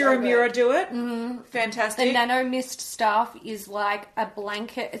 Oh, Shiramura do it. Mm-hmm. Fantastic. The nano mist stuff is like a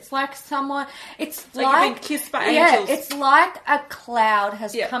blanket. It's like someone... It's like you've been kissed by angels. Yeah, it's like a cloud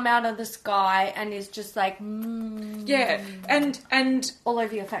has come out of the sky and is just like... Yeah, and all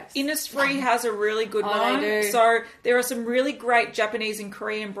over your face. Innisfree has a really good one. They do. So there are some really great Japanese and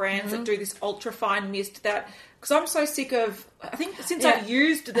Korean brands that do this ultra-fine mist that... Because I'm so sick of... I think since I've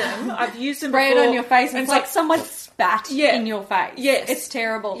used them, I've used them Spray before. it on your face. And it's like someone spat in your face. Yes. It's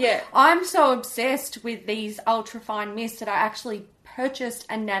terrible. Yeah. I'm so obsessed with these ultrafine mists that I actually purchased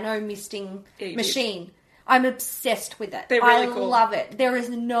a nano misting machine. I'm obsessed with it. They're really cool. I love it. There is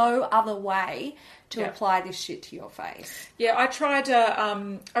no other way to apply this shit to your face. Yeah, I tried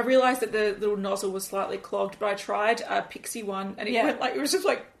I realised that the little nozzle was slightly clogged, but I tried a Pixie one and it went like, it was just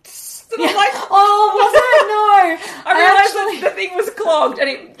like... And I'm like, oh, was it? No. I realised that the thing was clogged and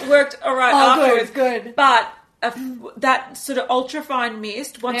it worked all right afterwards. Good. But that sort of ultrafine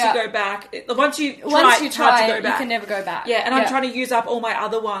mist, once you go back, once you try it, you can never go back. Yeah, and I'm trying to use up all my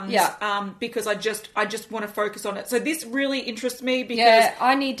other ones because I just want to focus on it. So this really interests me because... Yeah,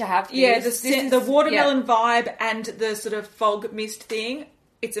 I need to have this. Yeah, the watermelon vibe and the sort of fog mist thing,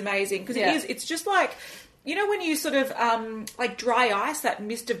 it's amazing. Because it's just like... You know when you sort of, like dry ice, that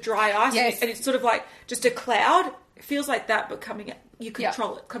mist of dry ice, and it's sort of like just a cloud? It feels like that, but you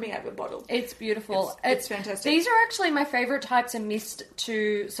control it, coming out of a bottle. It's beautiful. It's fantastic. These are actually my favourite types of mist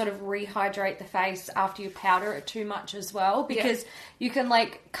to sort of rehydrate the face after you powder it too much as well, because you can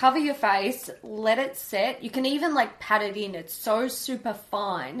like cover your face, let it set. You can even like pat it in. It's so super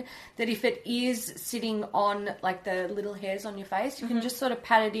fine that if it is sitting on like the little hairs on your face, you can just sort of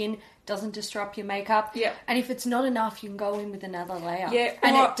pat it in. Doesn't disrupt your makeup. Yeah. And if it's not enough, you can go in with another layer. Yeah.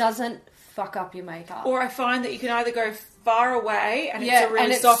 And it doesn't fuck up your makeup. Or I find that you can either go far away and it's a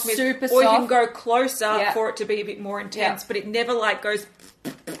really soft mist, or you can go closer for it to be a bit more intense, but it never like goes...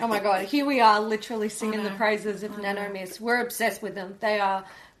 Oh my God. Here we are literally singing the praises of Nano Mist. We're obsessed with them. They are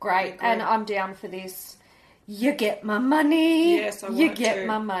great. And I'm down for this. You get my money. Yes, I want You it get too.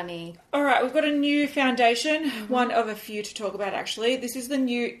 my money. All right, we've got a new foundation, one of a few to talk about actually. This is the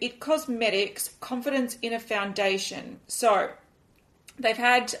new It Cosmetics Confidence in a Foundation. So, they've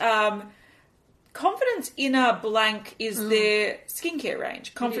had Confidence in a blank is their skincare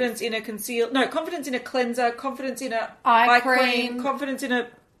range. Confidence in a Confidence in a cleanser, Confidence in a eye cream, Confidence in a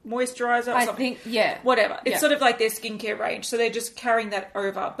moisturizer or something. Whatever. It's sort of like their skincare range. So they're just carrying that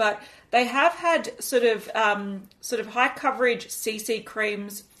over. But they have had sort of high coverage CC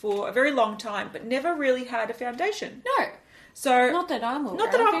creams for a very long time, but never really had a foundation. No. So not that I'm aware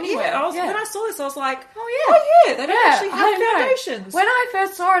Not that I'm anyway. When I saw this, I was like, oh yeah, they don't actually have foundations. When I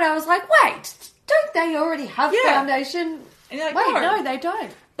first saw it, I was like, wait, don't they already have foundation? And you're like, wait, no, they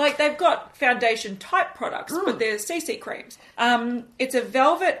don't. Like, they've got foundation-type products, but they're CC creams. It's a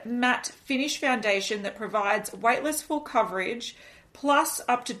velvet matte finish foundation that provides weightless full coverage, plus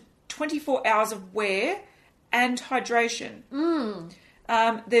up to 24 hours of wear and hydration.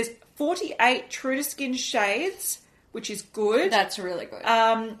 There's 48 true-to-skin shades which is good. That's really good.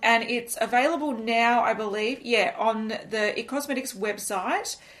 And it's available now, I believe, on the It Cosmetics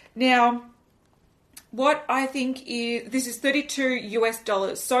website. Now, what I think is, this is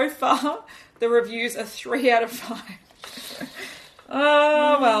 $32 So far, the reviews are 3 out of 5.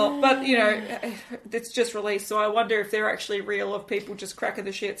 Oh, well, but, it's just released, so I wonder if they're actually real, of people just cracking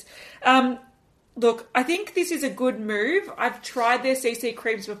the shits. Look, I think this is a good move. I've tried their CC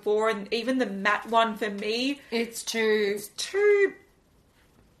creams before, and even the matte one, for me... It's too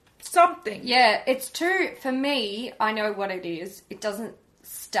something. Yeah, it's too... For me, I know what it is. It doesn't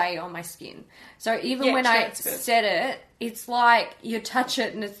stay on my skin. So even when I set it, it's like you touch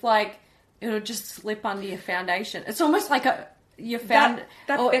it and it's like it'll just slip under your foundation. It's almost like you found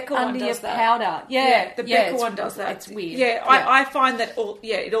that Becca one under does your that. Powder. The Becca one does that. It's weird. Yeah, I find that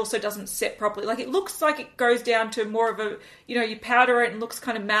it also doesn't set properly. Like, it looks like it goes down to more of a, you powder it and looks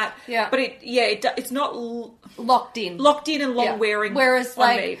kind of matte. Yeah. But it's not locked in and long wearing. Whereas,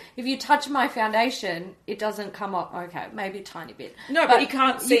 on me. if you touch my foundation, it doesn't come up. Okay, maybe a tiny bit. No, but you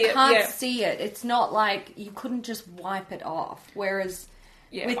can't see it. You can't see it. It's not like you couldn't just wipe it off. Whereas.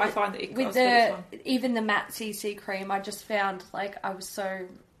 Yeah, I find that it even the matte CC cream, I just found I was so...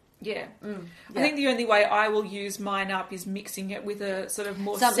 Yeah. I think the only way I will use mine up is mixing it with a sort of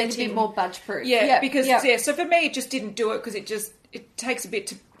more something to be more budge proof. Yeah, because so for me it just didn't do it because it takes a bit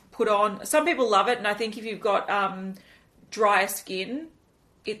to put on. Some people love it, and I think if you've got drier skin,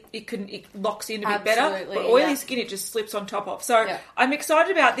 it locks in a bit better. But oily skin, it just slips on top of. So I'm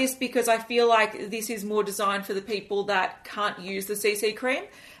excited about this because I feel like this is more designed for the people that can't use the CC cream.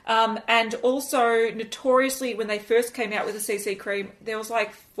 And also, notoriously, when they first came out with the CC cream, there was 4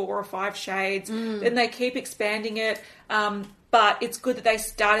 or 5 shades. Then they keep expanding it. But it's good that they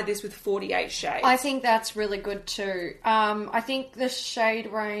started this with 48 shades. I think that's really good too. I think the shade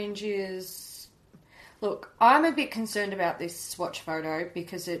range is... Look, I'm a bit concerned about this swatch photo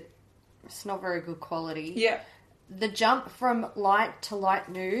because it's not very good quality. Yeah. The jump from light to light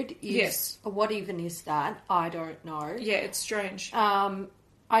nude is... What even is that? I don't know. Yeah, it's strange.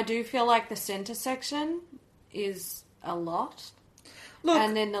 I do feel like the centre section is a lot. Look,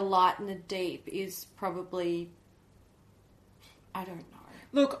 and then the light and the deep is probably... I don't know.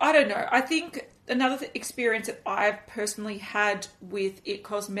 Look, I don't know. I think another experience that I've personally had with It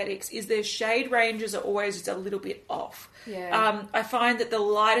Cosmetics is their shade ranges are always just a little bit off. Yeah. I find that the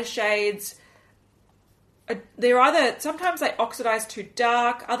lighter shades, they're either... Sometimes they oxidize too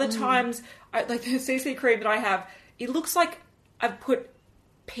dark. Other times, like the CC cream that I have, it looks like I've put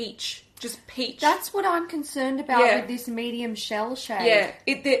peach. Just peach. That's what I'm concerned about with this medium shell shade.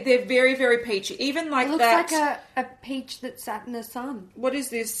 Yeah, they're very, very peachy. Even like it looks that... like a peach that sat in the sun. What is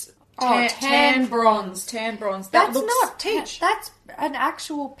this? Tan bronze. Tan bronze. That's looks not peach. That's an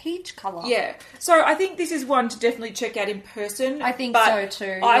actual peach colour. Yeah. So I think this is one to definitely check out in person. I think so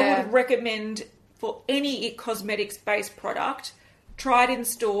too. I would recommend for any It Cosmetics based product, try it in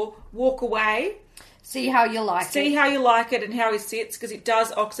store, walk away. See how you like it. See how you like it and how it sits, because it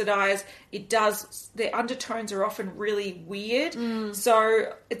does oxidize. Their undertones are often really weird.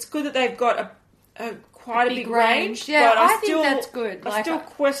 So it's good that they've got quite a big range. Yeah, but I think that's good. I still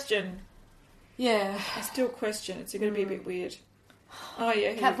question. Yeah. I still question. It's going to be a bit weird. Oh,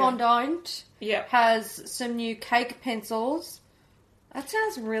 yeah. Kat Von D has some new cake pencils. That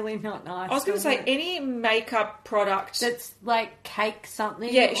sounds really not nice. I was going to say, any makeup product that's like cake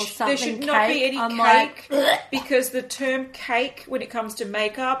something, or something there should not be any cake because the term cake, when it comes to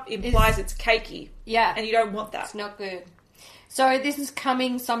makeup, implies it's cakey. Yeah. And you don't want that. It's not good. So this is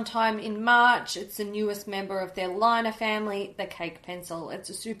coming sometime in March. It's the newest member of their liner family, the Cake Pencil. It's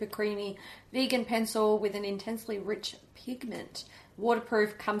a super creamy vegan pencil with an intensely rich pigment.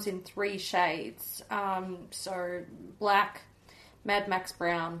 Waterproof, comes in 3 shades. So black, Mad Max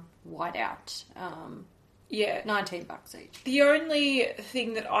brown, whiteout. $19 each. The only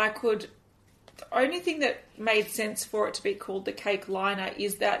thing that made sense for it to be called the cake liner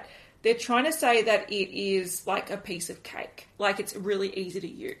is that they're trying to say that it is like a piece of cake. Like, it's really easy to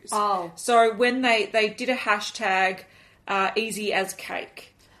use. Oh. So when they did a hashtag, easy as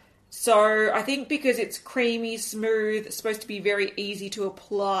cake. So I think because it's creamy, smooth, it's supposed to be very easy to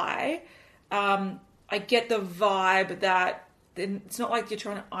apply, I get the vibe that it's not like you're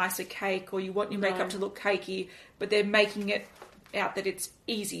trying to ice a cake or you want your makeup to look cakey, but they're making it out that it's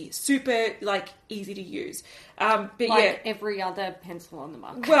easy, super, easy to use. But every other pencil on the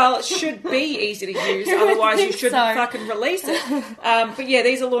market. Well, it should be easy to use, otherwise you shouldn't fucking release it. But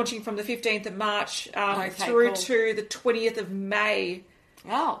these are launching from the 15th of March through to the 20th of May.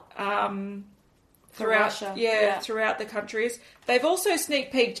 Oh. throughout the countries. They've also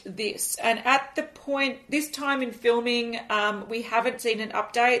sneak peeked this, and at the point this time in filming, we haven't seen an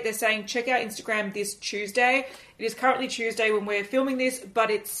update. They're saying check out Instagram this Tuesday. It is currently Tuesday when we're filming this,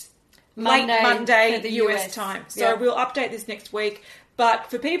 but it's late Monday the US time. So we'll update this next week.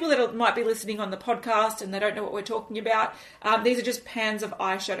 But for people that might be listening on the podcast and they don't know what we're talking about, these are just pans of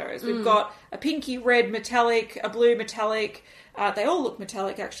eyeshadows. We've got a pinky red metallic, a blue metallic. They all look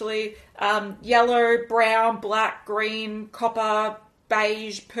metallic, actually. Yellow, brown, black, green, copper,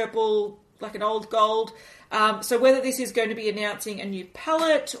 beige, purple, like an old gold. So whether this is going to be announcing a new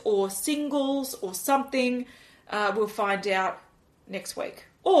palette or singles or something, we'll find out next week.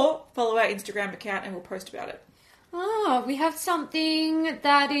 Or follow our Instagram account and we'll post about it. Oh, we have something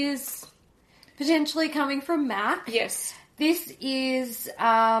that is potentially coming from MAC. Yes. This is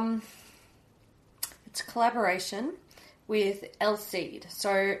it's a collaboration with El Cid.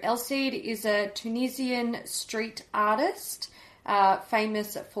 So El Cid is a Tunisian street artist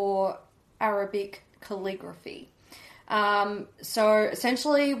famous for Arabic calligraphy. So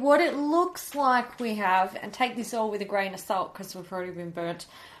essentially what it looks like we have, and take this all with a grain of salt because we've already been burnt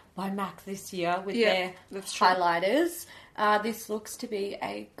by MAC this year with their highlighters. This looks to be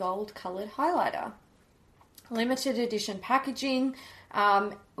a gold coloured highlighter. Limited edition packaging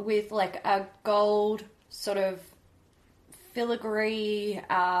with like a gold sort of filigree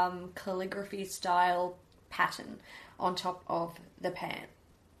calligraphy style pattern on top of the pan.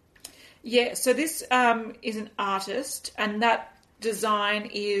 Yeah, so this is an artist, and that design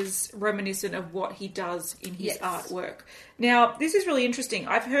is reminiscent of what he does in his artwork. Now, this is really interesting.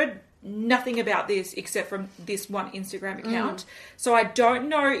 I've heard nothing about this except from this one Instagram account. So I don't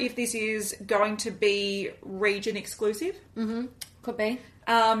know if this is going to be region exclusive. Mm-hmm. Could be.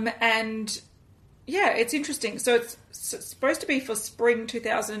 And yeah, it's interesting. So it's supposed to be for spring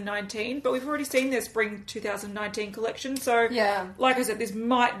 2019, but we've already seen their spring 2019 collection. So like I said, this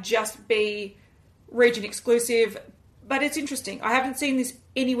might just be region exclusive, but it's interesting. I haven't seen this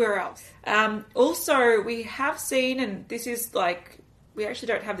anywhere else. Also, we have seen, and this is like, we actually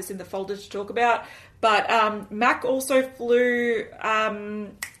don't have this in the folder to talk about, but MAC also flew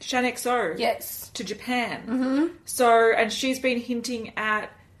Shaaanxo to Japan. Mm-hmm. So, and she's been hinting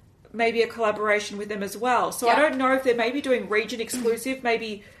at maybe a collaboration with them as well. So I don't know if they're maybe doing region exclusive,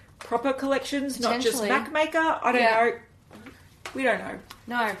 maybe proper collections, not just MAC Maker. I don't know. We don't know.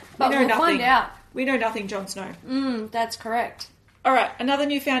 No, but we'll find out. We know nothing, Jon Snow. That's correct. All right, another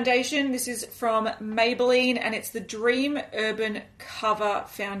new foundation. This is from Maybelline, and it's the Dream Urban Cover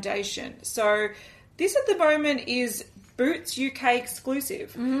Foundation. So this at the moment is Boots UK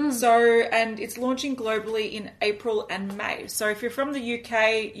exclusive. So, and it's launching globally in April and May. So if you're from the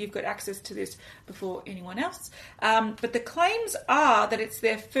UK, you've got access to this before anyone else. But the claims are that it's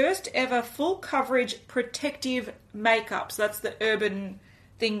their first ever full coverage protective makeup. So that's the urban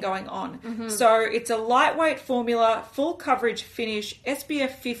thing going on. So it's a lightweight formula, full coverage finish,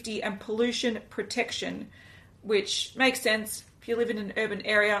 SPF 50 and pollution protection, which makes sense. If you live in an urban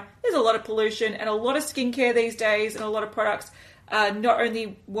area, there's a lot of pollution and a lot of skincare these days and a lot of products not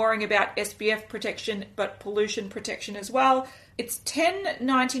only worrying about SPF protection but pollution protection as well. It's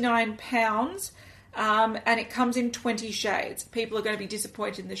 £10.99 and it comes in 20 shades. People are going to be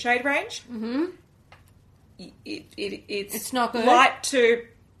disappointed in the shade range. It's not good. Light to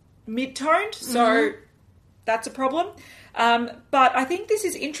mid-toned, so that's a problem. But I think this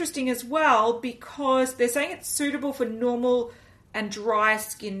is interesting as well because they're saying it's suitable for normal and dry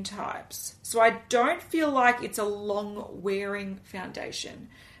skin types. So I don't feel like it's a long-wearing foundation.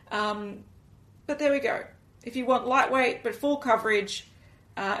 But there we go. If you want lightweight but full coverage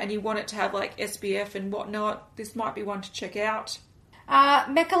and you want it to have like SPF and whatnot, this might be one to check out.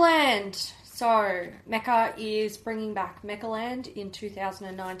 Meccaland. So, Mecca is bringing back Meccaland in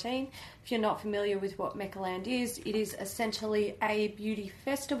 2019. If you're not familiar with what Meccaland is, it is essentially a beauty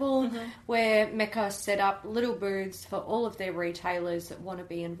festival where Mecca set up little booths for all of their retailers that want to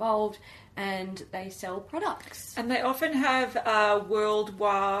be involved, and they sell products. And they often have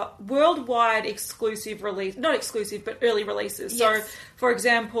worldwide exclusive release, not exclusive, but early releases. Yes. So, for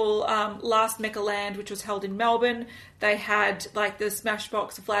example, last Meccaland, which was held in Melbourne, they had like the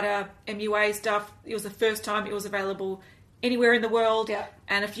Smashbox Flatter MUA stuff. It was the first time it was available anywhere in the world,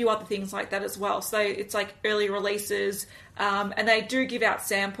 and a few other things like that as well. So it's like early releases, and they do give out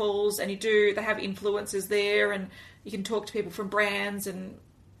samples, and they have influencers there, and you can talk to people from brands, and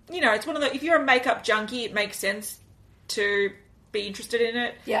you know, it's one of the, if you're a makeup junkie, it makes sense to be interested in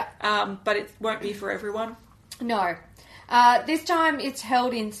it. But it won't be for everyone. No. This time it's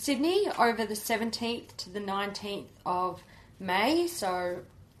held in Sydney over the 17th to the 19th of May, so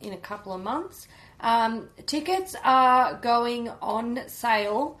in a couple of months. Tickets are going on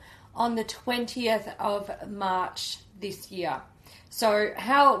sale on the 20th of March this year. So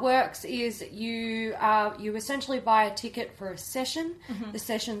how it works is you essentially buy a ticket for a session. The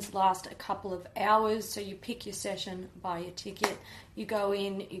sessions last a couple of hours, so you pick your session, buy your ticket, you go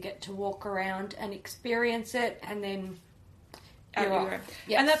in, you get to walk around and experience it, and then you're off.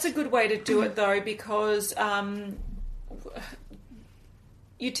 Yes. And that's a good way to do it, though, because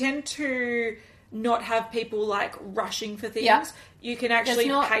you tend to not have people like rushing for things. Yeah. You can actually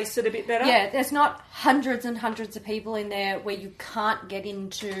pace it a bit better. Yeah, there's not hundreds and hundreds of people in there where you can't get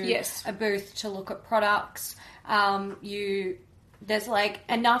into a booth to look at products. There's like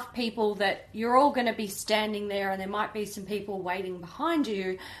enough people that you're all going to be standing there, and there might be some people waiting behind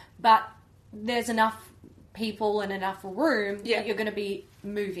you, but there's enough people and enough room that you're going to be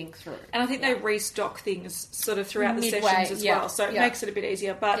moving through. And I think they restock things sort of throughout the sessions as well, so it makes it a bit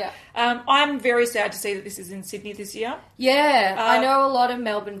easier. But I'm very sad to see that this is in Sydney this year. Yeah, I know a lot of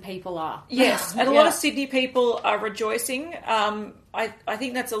Melbourne people are. Yes, and a lot of Sydney people are rejoicing. I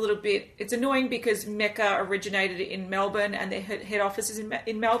think that's a little bit... It's annoying because Mecca originated in Melbourne and their head office is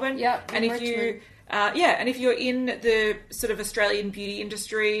in Melbourne. Yep, and if Richmond. and if you're in the sort of Australian beauty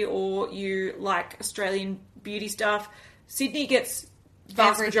industry or you like Australian beauty stuff, Sydney gets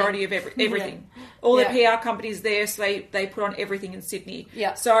vast majority of everything. All the PR companies there, so they put on everything in Sydney.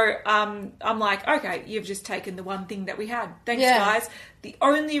 Yeah. So I'm like, okay, you've just taken the one thing that we had. Thanks, guys. The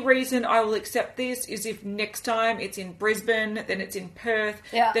only reason I will accept this is if next time it's in Brisbane, then it's in Perth,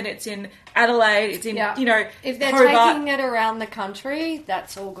 then it's in Adelaide, it's in, if they're Hobart. taking it around the country,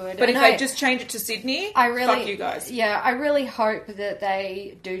 that's all good. But if they just change it to Sydney, fuck you guys. Yeah, I really hope that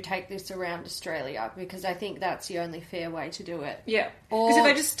they do take this around Australia, because I think that's the only fair way to do it. Yeah. Because if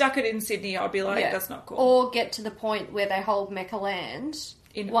they just stuck it in Sydney, I'd be like, that's not cool. Or get to the point where they hold Mecca Land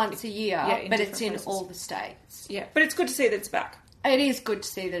once a year, but it's in all the states. Yeah, but it's good to see that it's back. It is good to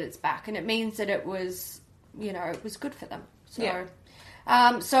see that it's back, and it means that it was, it was good for them. So,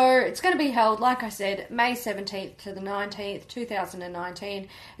 so it's going to be held, like I said, May 17th to the 19th, 2019.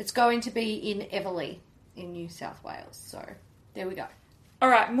 It's going to be in Everleigh in New South Wales. So there we go. All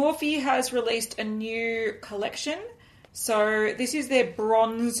right, Morphe has released a new collection. So this is their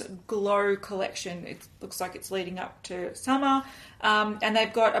Bronze Glow collection. It looks like it's leading up to summer. And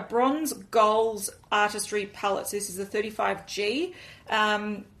they've got a Bronze Goals Artistry palette. So this is the 35G.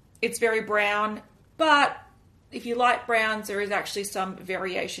 It's very brown, but if you like browns, there is actually some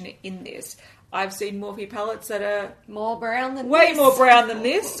variation in this. I've seen Morphe palettes that are more brown than way more brown than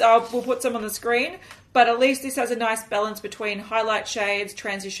this. We'll put some on the screen. But at least this has a nice balance between highlight shades,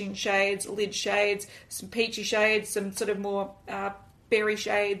 transition shades, lid shades, some peachy shades, some sort of more berry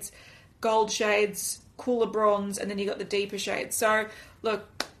shades, gold shades, cooler bronze, and then you got the deeper shades. So,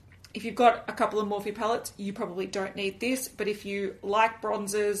 look, if you've got a couple of Morphe palettes, you probably don't need this. But if you like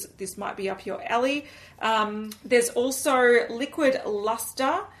bronzes, this might be up your alley. There's also Liquid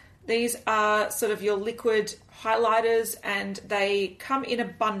Luster. These are sort of your liquid highlighters, and they come in a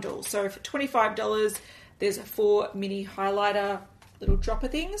bundle. So for $25, there's 4 mini highlighter little dropper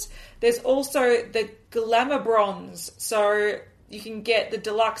things. There's also the Glamour Bronze. So you can get the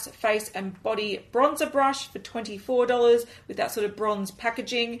deluxe face and body bronzer brush for $24 with that sort of bronze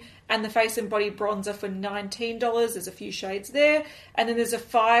packaging, and the face and body bronzer for $19. There's a few shades there. And then there's a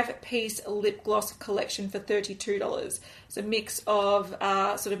 5-piece lip gloss collection for $32. It's a mix of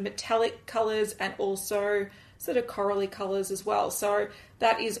sort of metallic colours and also sort of corally colours as well. So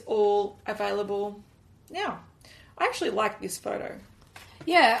that is all available now. I actually like this photo.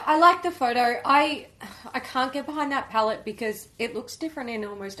 Yeah, I like the photo. I can't get behind that palette because it looks different in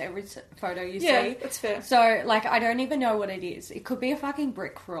almost every photo you see. Yeah, that's fair. So, like, I don't even know what it is. It could be a fucking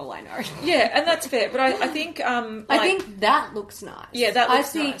brick for all I know. Yeah, and that's fair. But I think... I think that looks nice. Yeah, that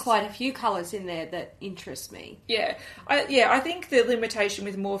looks nice. I see quite a few colours in there that interest me. Yeah. I think the limitation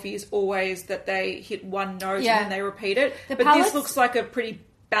with Morphe is always that they hit one note and then they repeat it. This looks like a pretty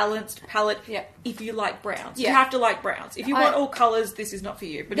balanced palette if you like browns. You have to like browns. If you want all colours, this is not for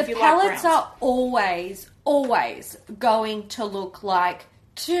you. But if you like browns... The palettes are always going to look like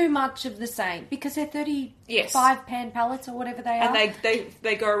too much of the same because they're 35 pan palettes or whatever they are. And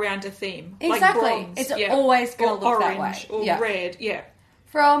they go around a theme. Exactly. Like bronze. It's always going to look that way. Orange or red,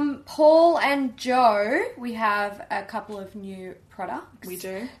 From Paul and Joe, we have a couple of new products. We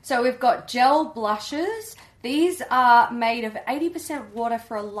do. So we've got gel blushes. These are made of 80% water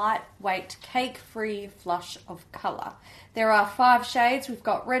for a lightweight, cake-free flush of colour. There are 5 shades. We've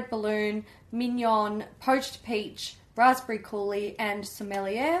got Red Balloon, Mignon, Poached Peach, Raspberry Coulis, and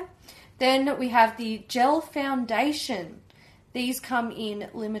Sommelier. Then we have the Gel Foundation. These come in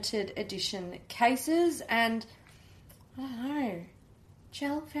limited edition cases, and I don't know,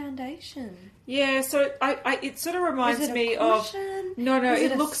 gel foundation. Yeah, so I it sort of reminds me of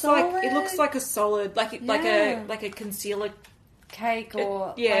It looks like a solid, like a concealer cake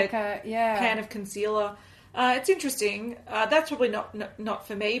or pan of concealer. It's interesting. That's probably not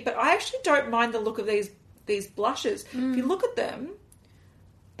for me, but I actually don't mind the look of these blushes. If you look at them,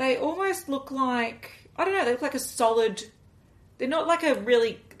 they almost look like, I don't know, they look like a solid. They're not like they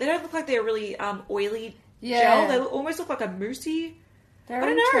don't look like they're really oily gel. They almost look like a moussey. I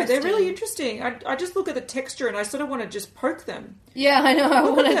don't know. They're really interesting. I just look at the texture and I sort of want to just poke them. Yeah, I know. I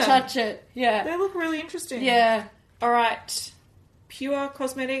want to touch it. Yeah. They look really interesting. Yeah. All right. Pure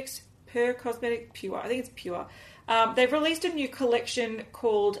Cosmetics. Pure. I think it's Pure. They've released a new collection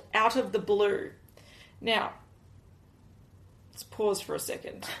called Out of the Blue. Now, let's pause for a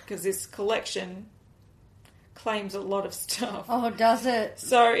second because this collection claims a lot of stuff. Oh, does it?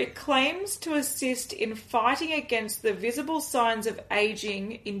 So it claims to assist in fighting against the visible signs of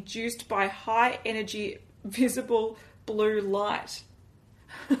aging induced by high energy visible blue light.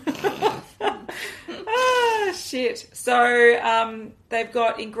 Shit. So they've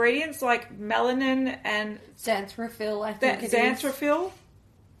got ingredients like melanin and Xanthophyll, I think it is.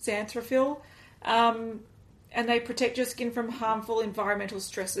 Xanthophyll. And they protect your skin from harmful environmental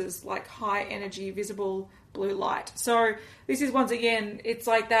stresses like high energy visible blue light. So this is, once again, it's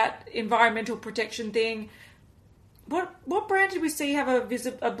like that environmental protection thing. What brand did we see have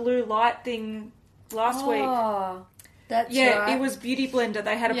a blue light thing last week? That's right. It was Beauty Blender.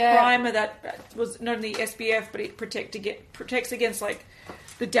 They had a primer that was not only SPF, but it protects against like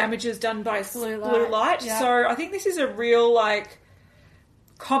the damages done by blue light. Yeah. So I think this is a real like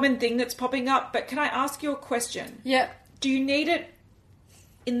common thing that's popping up. But can I ask you a question? Yeah. Do you need it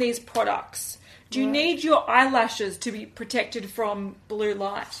in these products? Do you need your eyelashes to be protected from blue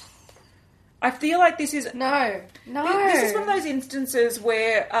light? I feel like this is... No. This is one of those instances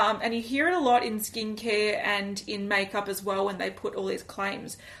where, and you hear it a lot in skincare and in makeup as well when they put all these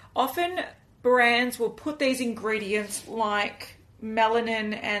claims. Often brands will put these ingredients like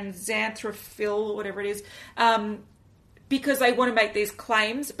melanin and xanthophyll, whatever it is, because they want to make these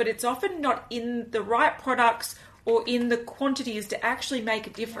claims, but it's often not in the right products or in the quantities to actually make a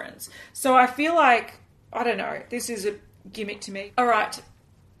difference. So I feel like, I don't know, this is a gimmick to me. All right.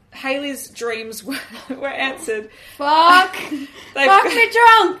 Haley's dreams were answered. Fuck me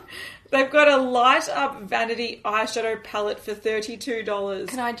drunk! They've got a light up vanity eyeshadow palette for $32.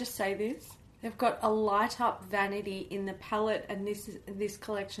 Can I just say this? They've got a light up vanity in the palette, and this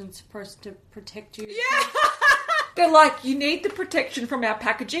collection's supposed to protect you. Yeah! They're like, you need the protection from our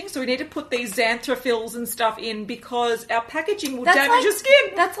packaging, so we need to put these xanthophylls and stuff in because our packaging will damage your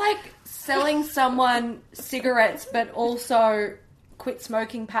skin. That's like selling someone cigarettes, but also quit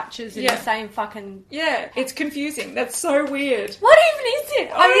smoking patches in the same fucking... Yeah, it's confusing. That's so weird. What even is it?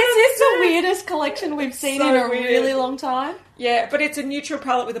 Is this the weirdest collection we've seen in a really long time? Yeah, but it's a neutral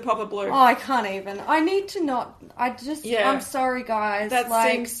palette with a pop of blue. Oh, I can't even. I need to not... I'm sorry, guys. That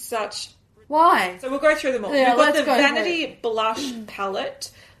seems such... Why? So we'll go through them all. Yeah, We've got the Vanity Blush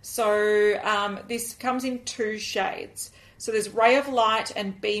palette. So this comes in 2 shades. So there's Ray of Light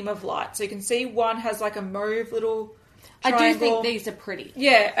and Beam of Light. So you can see one has like a mauve little triangle. I do think these are pretty.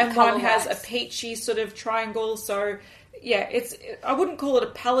 Yeah, and one has a peachy sort of triangle. So yeah, I wouldn't call it a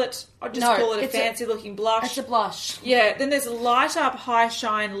palette. I'd just call it a fancy looking blush. It's a blush. Yeah, then there's light up high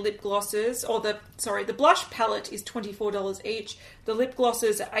shine lip glosses, the blush palette is $24 each. The lip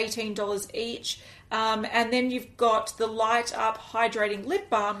glosses are $18 each. And then you've got the light up hydrating lip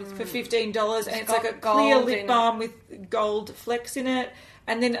balm for $15, and it's like a clear lip balm with gold flecks in it.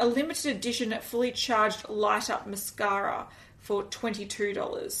 And then a limited edition fully charged light up mascara for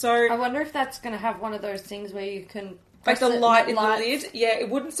 $22. So I wonder if that's going to have one of those things where you can... Like the light in the lid? Yeah, it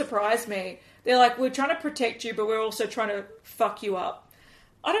wouldn't surprise me. They're like, we're trying to protect you, but we're also trying to fuck you up.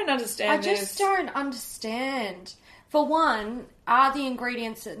 I don't understand this. I just don't understand. For one, are the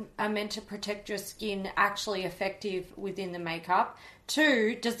ingredients that are meant to protect your skin actually effective within the makeup?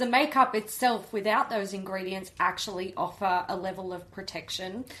 2, does the makeup itself without those ingredients actually offer a level of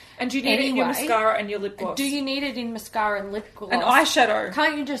protection? And do you need it in your mascara and your lip gloss? Do you need it in mascara and lip gloss? An eyeshadow.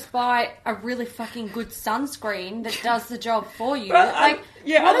 Can't you just buy a really fucking good sunscreen that does the job for you? I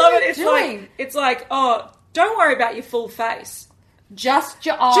love it. It's like, oh, don't worry about your full face. Just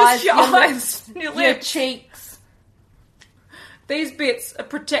your eyes. Your lips. Your cheeks. These bits are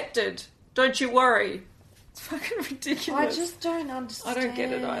protected. Don't you worry. It's fucking ridiculous. I just don't understand. I don't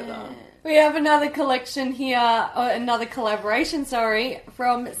get it either. We have another collection here, or another collaboration,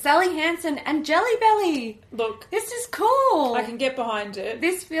 from Sally Hansen and Jelly Belly. Look. This is cool. I can get behind it.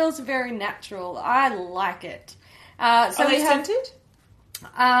 This feels very natural. I like it. So Are they scented?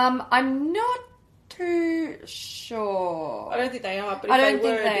 I'm not too sure. I don't think they are, but if they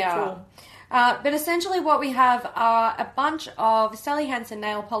were, it'd be cool. But essentially what we have are a bunch of Sally Hansen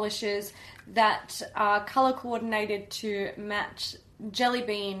nail polishes that are colour coordinated to match jelly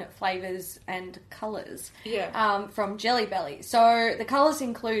bean flavours and colours from Jelly Belly. So the colours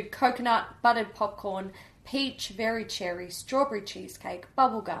include coconut, buttered popcorn, peach, berry cherry, strawberry cheesecake,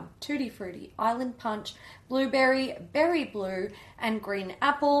 bubblegum, tutti frutti, island punch, blueberry, berry blue, and green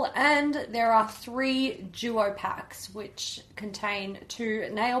apple. And there are 3 duo packs which contain 2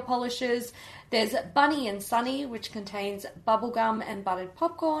 nail polishes. There's Bunny and Sunny, which contains bubblegum and buttered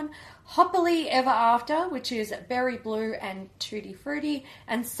popcorn, Hoppily Ever After, which is berry blue and tutti frutti,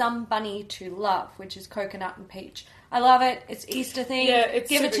 and Some Bunny to Love, which is coconut and peach. I love it. It's Easter theme. Yeah, it's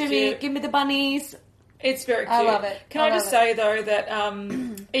Give it to me. Give me the bunnies. It's very cute. I love it. Can I just say, though, that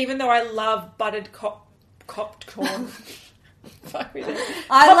even though I love buttered copped corn...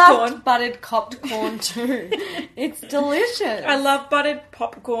 I loved buttered copped corn too. It's delicious. I love buttered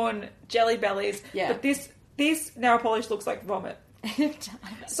popcorn Jelly Bellies. Yeah. But this nail polish looks like vomit. It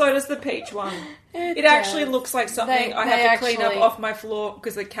does. So does the peach one. It does. actually looks like something I have to clean up off my floor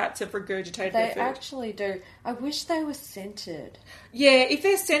because the cats have regurgitated their food. They actually do. I wish they were scented. Yeah, if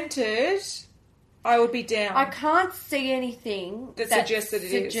they're scented, I would be down. I can't see anything that suggests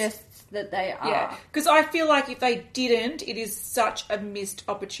that they are. Yeah, because I feel like if they didn't, it is such a missed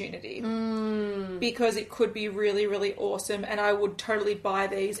opportunity. Because it could be really, really awesome, and I would totally buy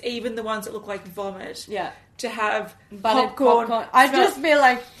these, even the ones that look like vomit. Yeah. To have buttered popcorn. I'd just be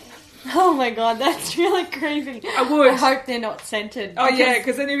like, oh my god, that's really creepy. I would. I hope they're not scented. Oh yeah,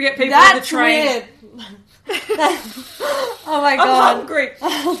 because then you get people on the train. Weird. Oh my god. I'm hungry.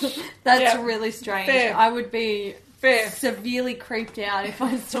 That's really strange. Fair. I would be severely creeped out if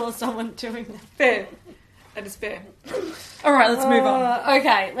I saw someone doing that. Fair. That is fair. All right, let's move on.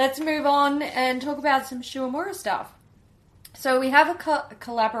 Okay, let's move on and talk about some Shuamura stuff. So we have a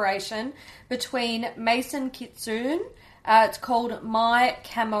collaboration between Mason Kitsune. It's called My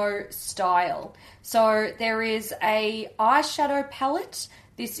Camo Style. So there is a eyeshadow palette.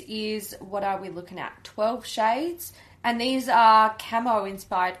 This is, what are we looking at? 12 shades. And these are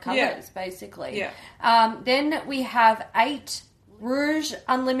camo-inspired colours, basically. Yeah. Then we have 8 Rouge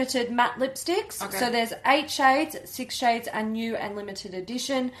Unlimited matte lipsticks. Okay. So there's 8 shades. 6 shades are new and limited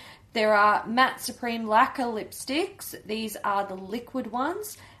edition. There are Matte Supreme Lacquer lipsticks. These are the liquid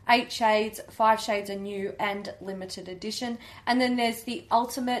ones. 8 shades, 5 shades are new and limited edition. And then there's the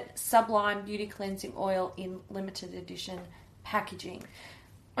Ultimate Sublime Beauty Cleansing Oil in limited edition packaging.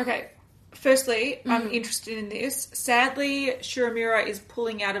 Okay, firstly, I'm interested in this. Sadly, Shuamura is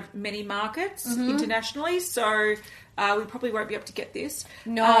pulling out of many markets internationally, so we probably won't be able to get this.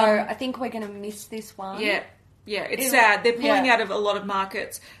 No, I think we're going to miss this one. Yeah, it's sad. They're pulling out of a lot of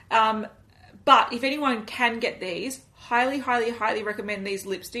markets. But if anyone can get these, highly, highly, highly recommend these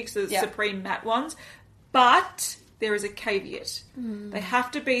lipsticks, the Supreme Matte ones. But there is a caveat. They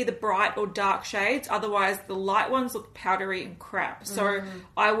have to be the bright or dark shades, otherwise the light ones look powdery and crap. So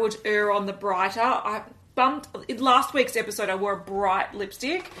I would err on the brighter. In last week's episode, I wore a bright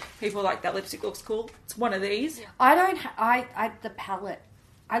lipstick. People were like, that lipstick looks cool. It's one of these. I don't... the palette...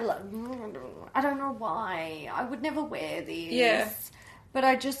 I don't know why. I would never wear these. Yeah. But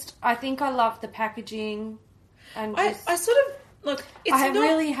I think I love the packaging. And I sort of, look,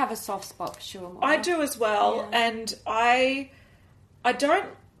 really have a soft spot for Shuamura. I do as well. Yeah. And I don't,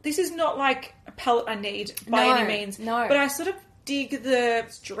 this is not like a palette I need by any means. No. But I sort of dig the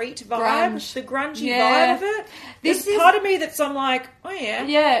street vibe, the grungy vibe of it. There's part of me that's I'm like, oh yeah.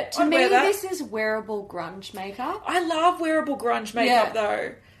 Yeah, to me this is wearable grunge makeup. I love wearable grunge makeup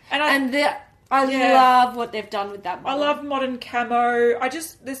though. I love what they've done with that model. I love modern camo.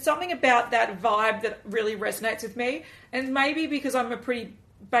 There's something about that vibe that really resonates with me. And maybe because I'm a pretty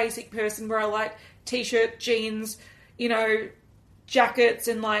basic person where I like t-shirt, jeans, jackets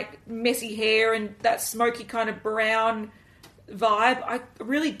and like messy hair and that smoky kind of brown vibe. I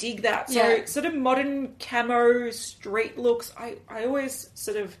really dig that. So sort of modern camo street looks, I always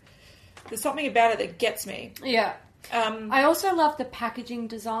sort of, there's something about it that gets me. Yeah. I also love the packaging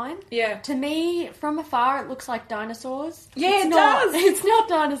design. Yeah. To me, from afar, it looks like dinosaurs. Yeah, it does. It's not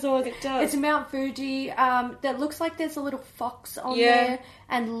dinosaurs. It does. It's Mount Fuji. That looks like there's a little fox on there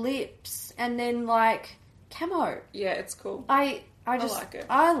and lips and then like camo. Yeah, it's cool. I just like it.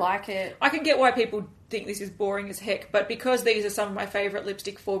 I like it. I can get why people think this is boring as heck, but because these are some of my favourite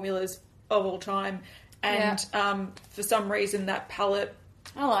lipstick formulas of all time, and for some reason that palette,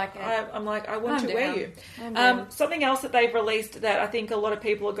 I like it. I'm like, I want to wear you. Something else that they've released that I think a lot of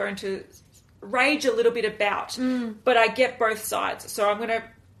people are going to rage a little bit about, but I get both sides, so I'm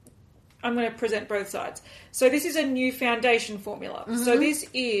going to present both sides. So this is a new foundation formula. So this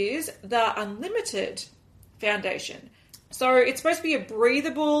is the Unlimited foundation. So it's supposed to be a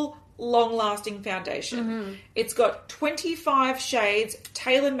breathable, long-lasting foundation. It's got 25 shades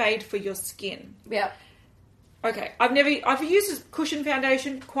tailor-made for your skin. Yeah. Okay, I've used a cushion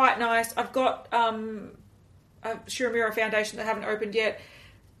foundation, quite nice. I've got a Shiramura foundation that I haven't opened yet.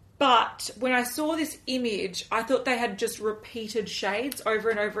 But when I saw this image, I thought they had just repeated shades over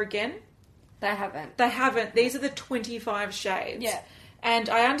and over again. They haven't. They haven't. These are the 25 shades. Yeah. And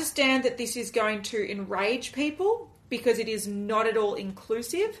I understand that this is going to enrage people because it is not at all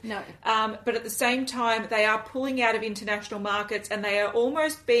inclusive. No. But at the same time, they are pulling out of international markets and they are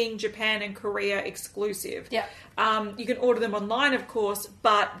almost being Japan and Korea exclusive. Yeah. You can order them online, of course,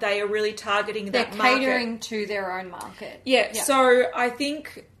 but they are really targeting that market. They're catering to their own market. Yeah. So I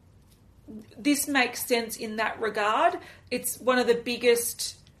think this makes sense in that regard. It's one of the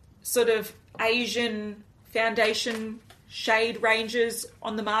biggest sort of Asian foundation shade ranges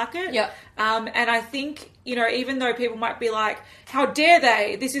on the market. Yeah. And I think, even though people might be like, how dare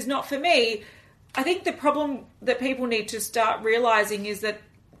they? This is not for me. I think the problem that people need to start realizing is that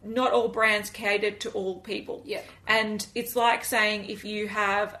not all brands cater to all people. Yeah. And it's like saying if you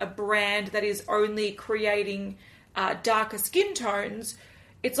have a brand that is only creating darker skin tones,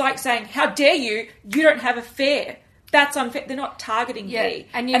 it's like saying, how dare you? You don't have a fair. That's unfair. They're not targeting me.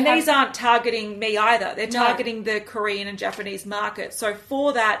 And these aren't targeting me either. They're targeting the Korean and Japanese market. So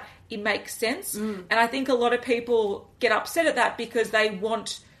for that, it makes sense. And I think a lot of people get upset at that because they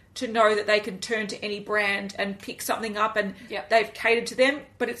want to know that they can turn to any brand and pick something up and they've catered to them.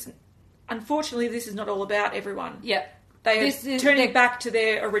 But unfortunately, this is not all about everyone. Yeah. They are turning back to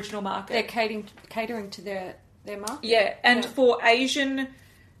their original market. They're catering to their market. Yeah. And for Asian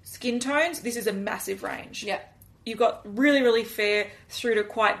skin tones, this is a massive range. Yeah. You've got really, really fair through to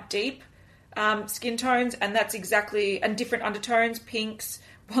quite deep skin tones, and that's exactly, and different undertones, pinks.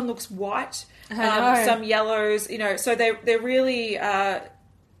 One looks white, some yellows. So they're really.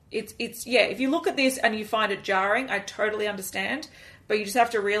 It's if you look at this and you find it jarring, I totally understand, but you just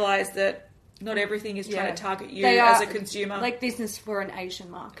have to realize that not everything is trying to target you as a consumer. Like business for an Asian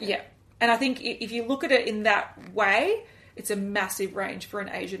market. Yeah, and I think if you look at it in that way, it's a massive range for an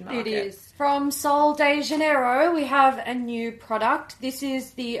Asian market. It is. From Sol de Janeiro, we have a new product. This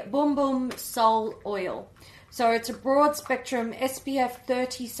is the Boom Boom Sol Oil. So it's a broad spectrum SPF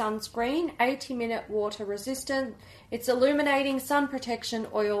 30 sunscreen, 80-minute water resistant. It's illuminating sun protection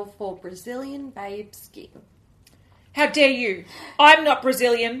oil for Brazilian babe skin. How dare you? I'm not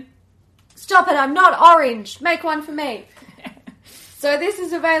Brazilian. Stop it, I'm not orange. Make one for me. So this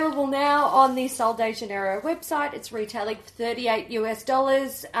is available now on the Sol de Janeiro website. It's retailing for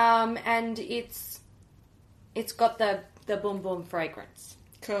 $38 and it's got the Boom Boom fragrance.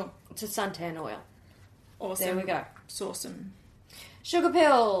 Cool. It's a suntan oil. Awesome. There we go. It's awesome. Sugar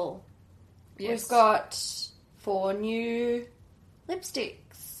Pill. Yes. We've got 4 new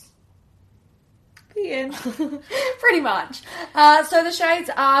lipsticks. The end. Pretty much. So the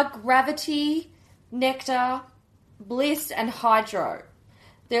shades are Gravity, Nectar, Bliss and Hydro.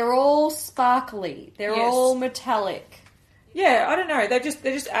 They're all sparkly. They're all metallic. Yeah, I don't know. They're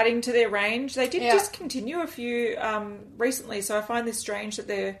just adding to their range. They did discontinue a few recently, so I find this strange that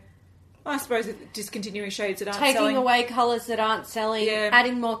they're, I suppose, discontinuing shades that aren't selling. Taking away colours that aren't selling,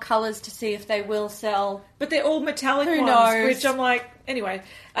 adding more colours to see if they will sell. But they're all metallic Who ones, knows? which I'm like, anyway.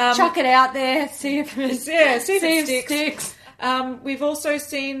 Chuck it out there, see if it sticks. We've also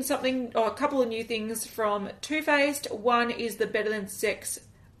seen a couple of new things from Too Faced. One is the Better Than Sex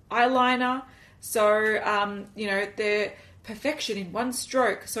eyeliner. So, they're perfection in one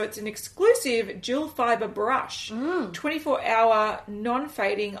stroke. So it's an exclusive dual fibre brush. 24-hour,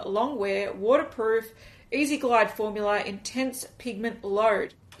 non-fading, long wear, waterproof, easy glide formula, intense pigment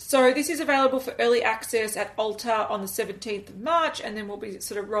load. So this is available for early access at Ulta on the 17th of March, and then we'll be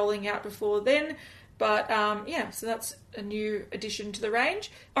sort of rolling out before then. But, so that's a new addition to the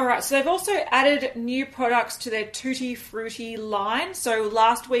range. All right, so they've also added new products to their Tutti Frutti line. So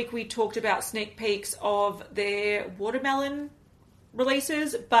last week we talked about sneak peeks of their watermelon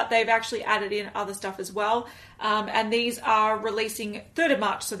releases, but they've actually added in other stuff as well. And these are releasing 3rd of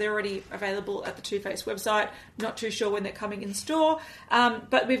March, so they're already available at the Too Faced website. Not too sure when they're coming in store.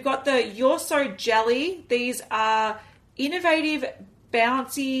 But we've got the You're So Jelly. These are innovative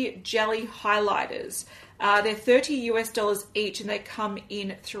Bouncy Jelly Highlighters. They're $30 each, and they come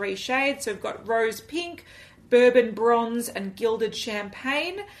in 3 shades. So we've got Rose Pink, Bourbon Bronze, and Gilded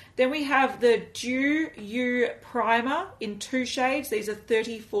Champagne. Then we have the Dew You Primer in 2 shades. These are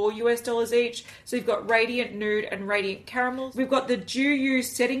 $34 each. So you've got Radiant Nude and Radiant Caramel. We've got the Dew You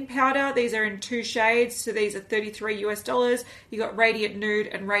Setting Powder. These are in 2 shades. So these are $33. You've got Radiant Nude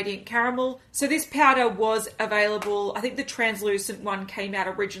and Radiant Caramel. So this powder was available. I think the translucent one came out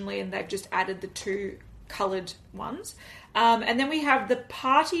originally, and they've just added the 2 coloured ones. And then we have the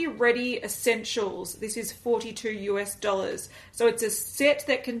Party Ready Essentials. This is $42. So it's a set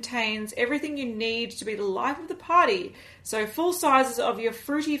that contains everything you need to be the life of the party. So full sizes of your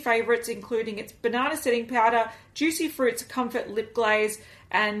fruity favourites, including its banana setting powder, Juicy Fruits Comfort Lip Glaze,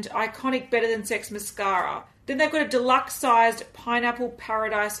 and iconic Better Than Sex mascara. Then they've got a deluxe-sized Pineapple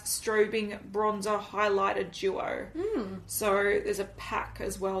Paradise Strobing Bronzer Highlighter Duo. So there's a pack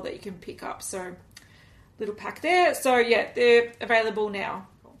as well that you can pick up. So little pack there. So yeah, they're available now.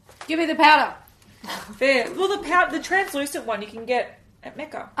 Give me the powder. Fair. Well, the translucent one you can get at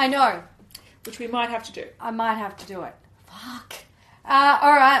Mecca. I know. Which we might have to do. I might have to do it. Fuck.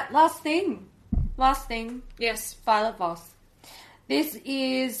 Alright, last thing. Yes. Violet Voss. This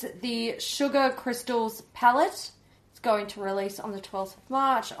is the Sugar Crystals palette. It's going to release on the 12th of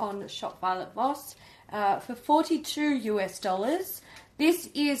March on Shop Violet Voss for $42. This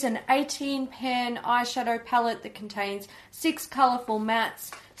is an 18-pan eyeshadow palette that contains 6 colourful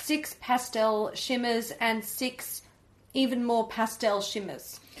mattes, 6 pastel shimmers, and 6 even more pastel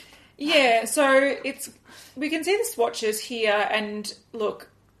shimmers. Yeah, so we can see the swatches here, and look,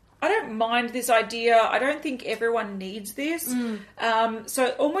 I don't mind this idea. I don't think everyone needs this. So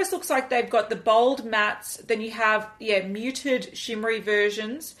it almost looks like they've got the bold mattes, then you have, muted shimmery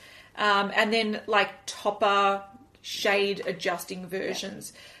versions, and then like topper shade adjusting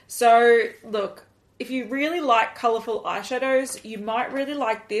versions. So look, if you really like colourful eyeshadows, you might really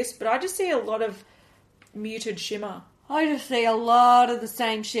like this, but I just see a lot of muted shimmer. I just see a lot of the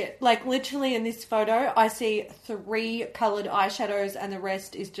same shit. Like literally in this photo, I see 3 coloured eyeshadows and the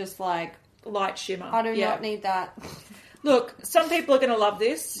rest is just like light shimmer. I do not need that. Look, some people are going to love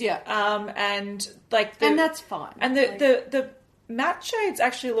this. Yeah. And like and that's fine. And the matte shades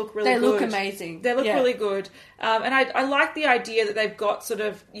actually look really good. They look amazing. They look really good. And I like the idea that they've got sort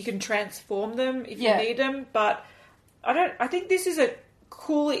of, you can transform them if you need them, but I think this is a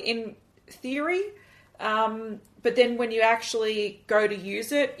cool in theory, but then when you actually go to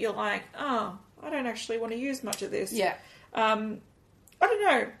use it, you're like, oh, I don't actually want to use much of this. Yeah. I don't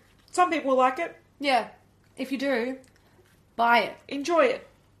know. Some people like it. Yeah. If you do, buy it. Enjoy it.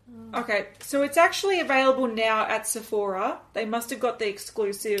 Okay, so it's actually available now at Sephora. They must have got the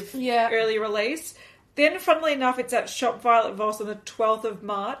exclusive early release. Then, funnily enough, it's at Shop Violet Voss on the 12th of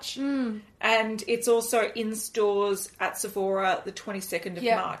March. And it's also in stores at Sephora the 22nd of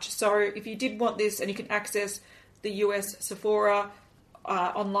March. So if you did want this and you can access the US Sephora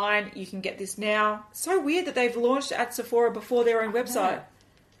online, you can get this now. So weird that they've launched at Sephora before their own website.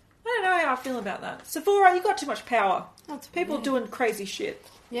 I don't know how I feel about that. Sephora, you got too much power. That's people weird. Doing crazy shit.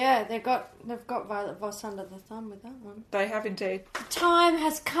 Yeah, they've got Violet Voss under the thumb with that one. They have indeed. The time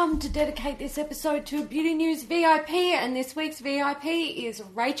has come to dedicate this episode to a Beauty News VIP, and this week's VIP is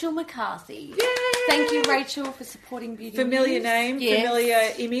Rachel McCarthy. Yay! Thank you, Rachel, for supporting Beauty Familiar News. name,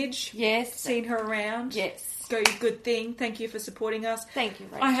 familiar image. Yes. Seen her around. Yes. Go, you good thing. Thank you for supporting us. Thank you,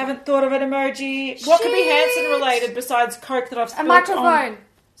 Rachel. I haven't thought of an emoji. What could be Hanson related besides Coke that I've spilt a microphone.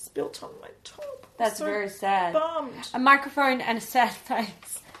 Spilt on my top. That's so very sad. Bummed. A microphone and a sad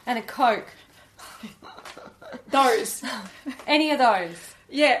face. And a Coke. Those. Any of those.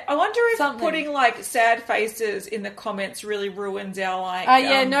 Yeah, I wonder if putting like sad faces in the comments really ruins our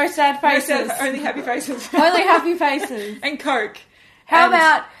like. No sad faces. Only happy faces. Only happy faces. And Coke. How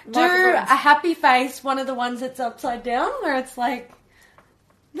about do a happy face, one of the ones that's upside down, where it's like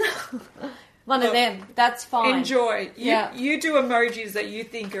one of them. That's fine. Enjoy. You do emojis that you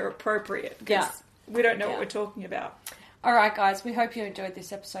think are appropriate. Yeah. We don't know what we're talking about. All right, guys. We hope you enjoyed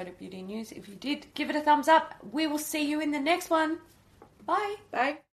this episode of Beauty News. If you did, give it a thumbs up. We will see you in the next one. Bye. Bye.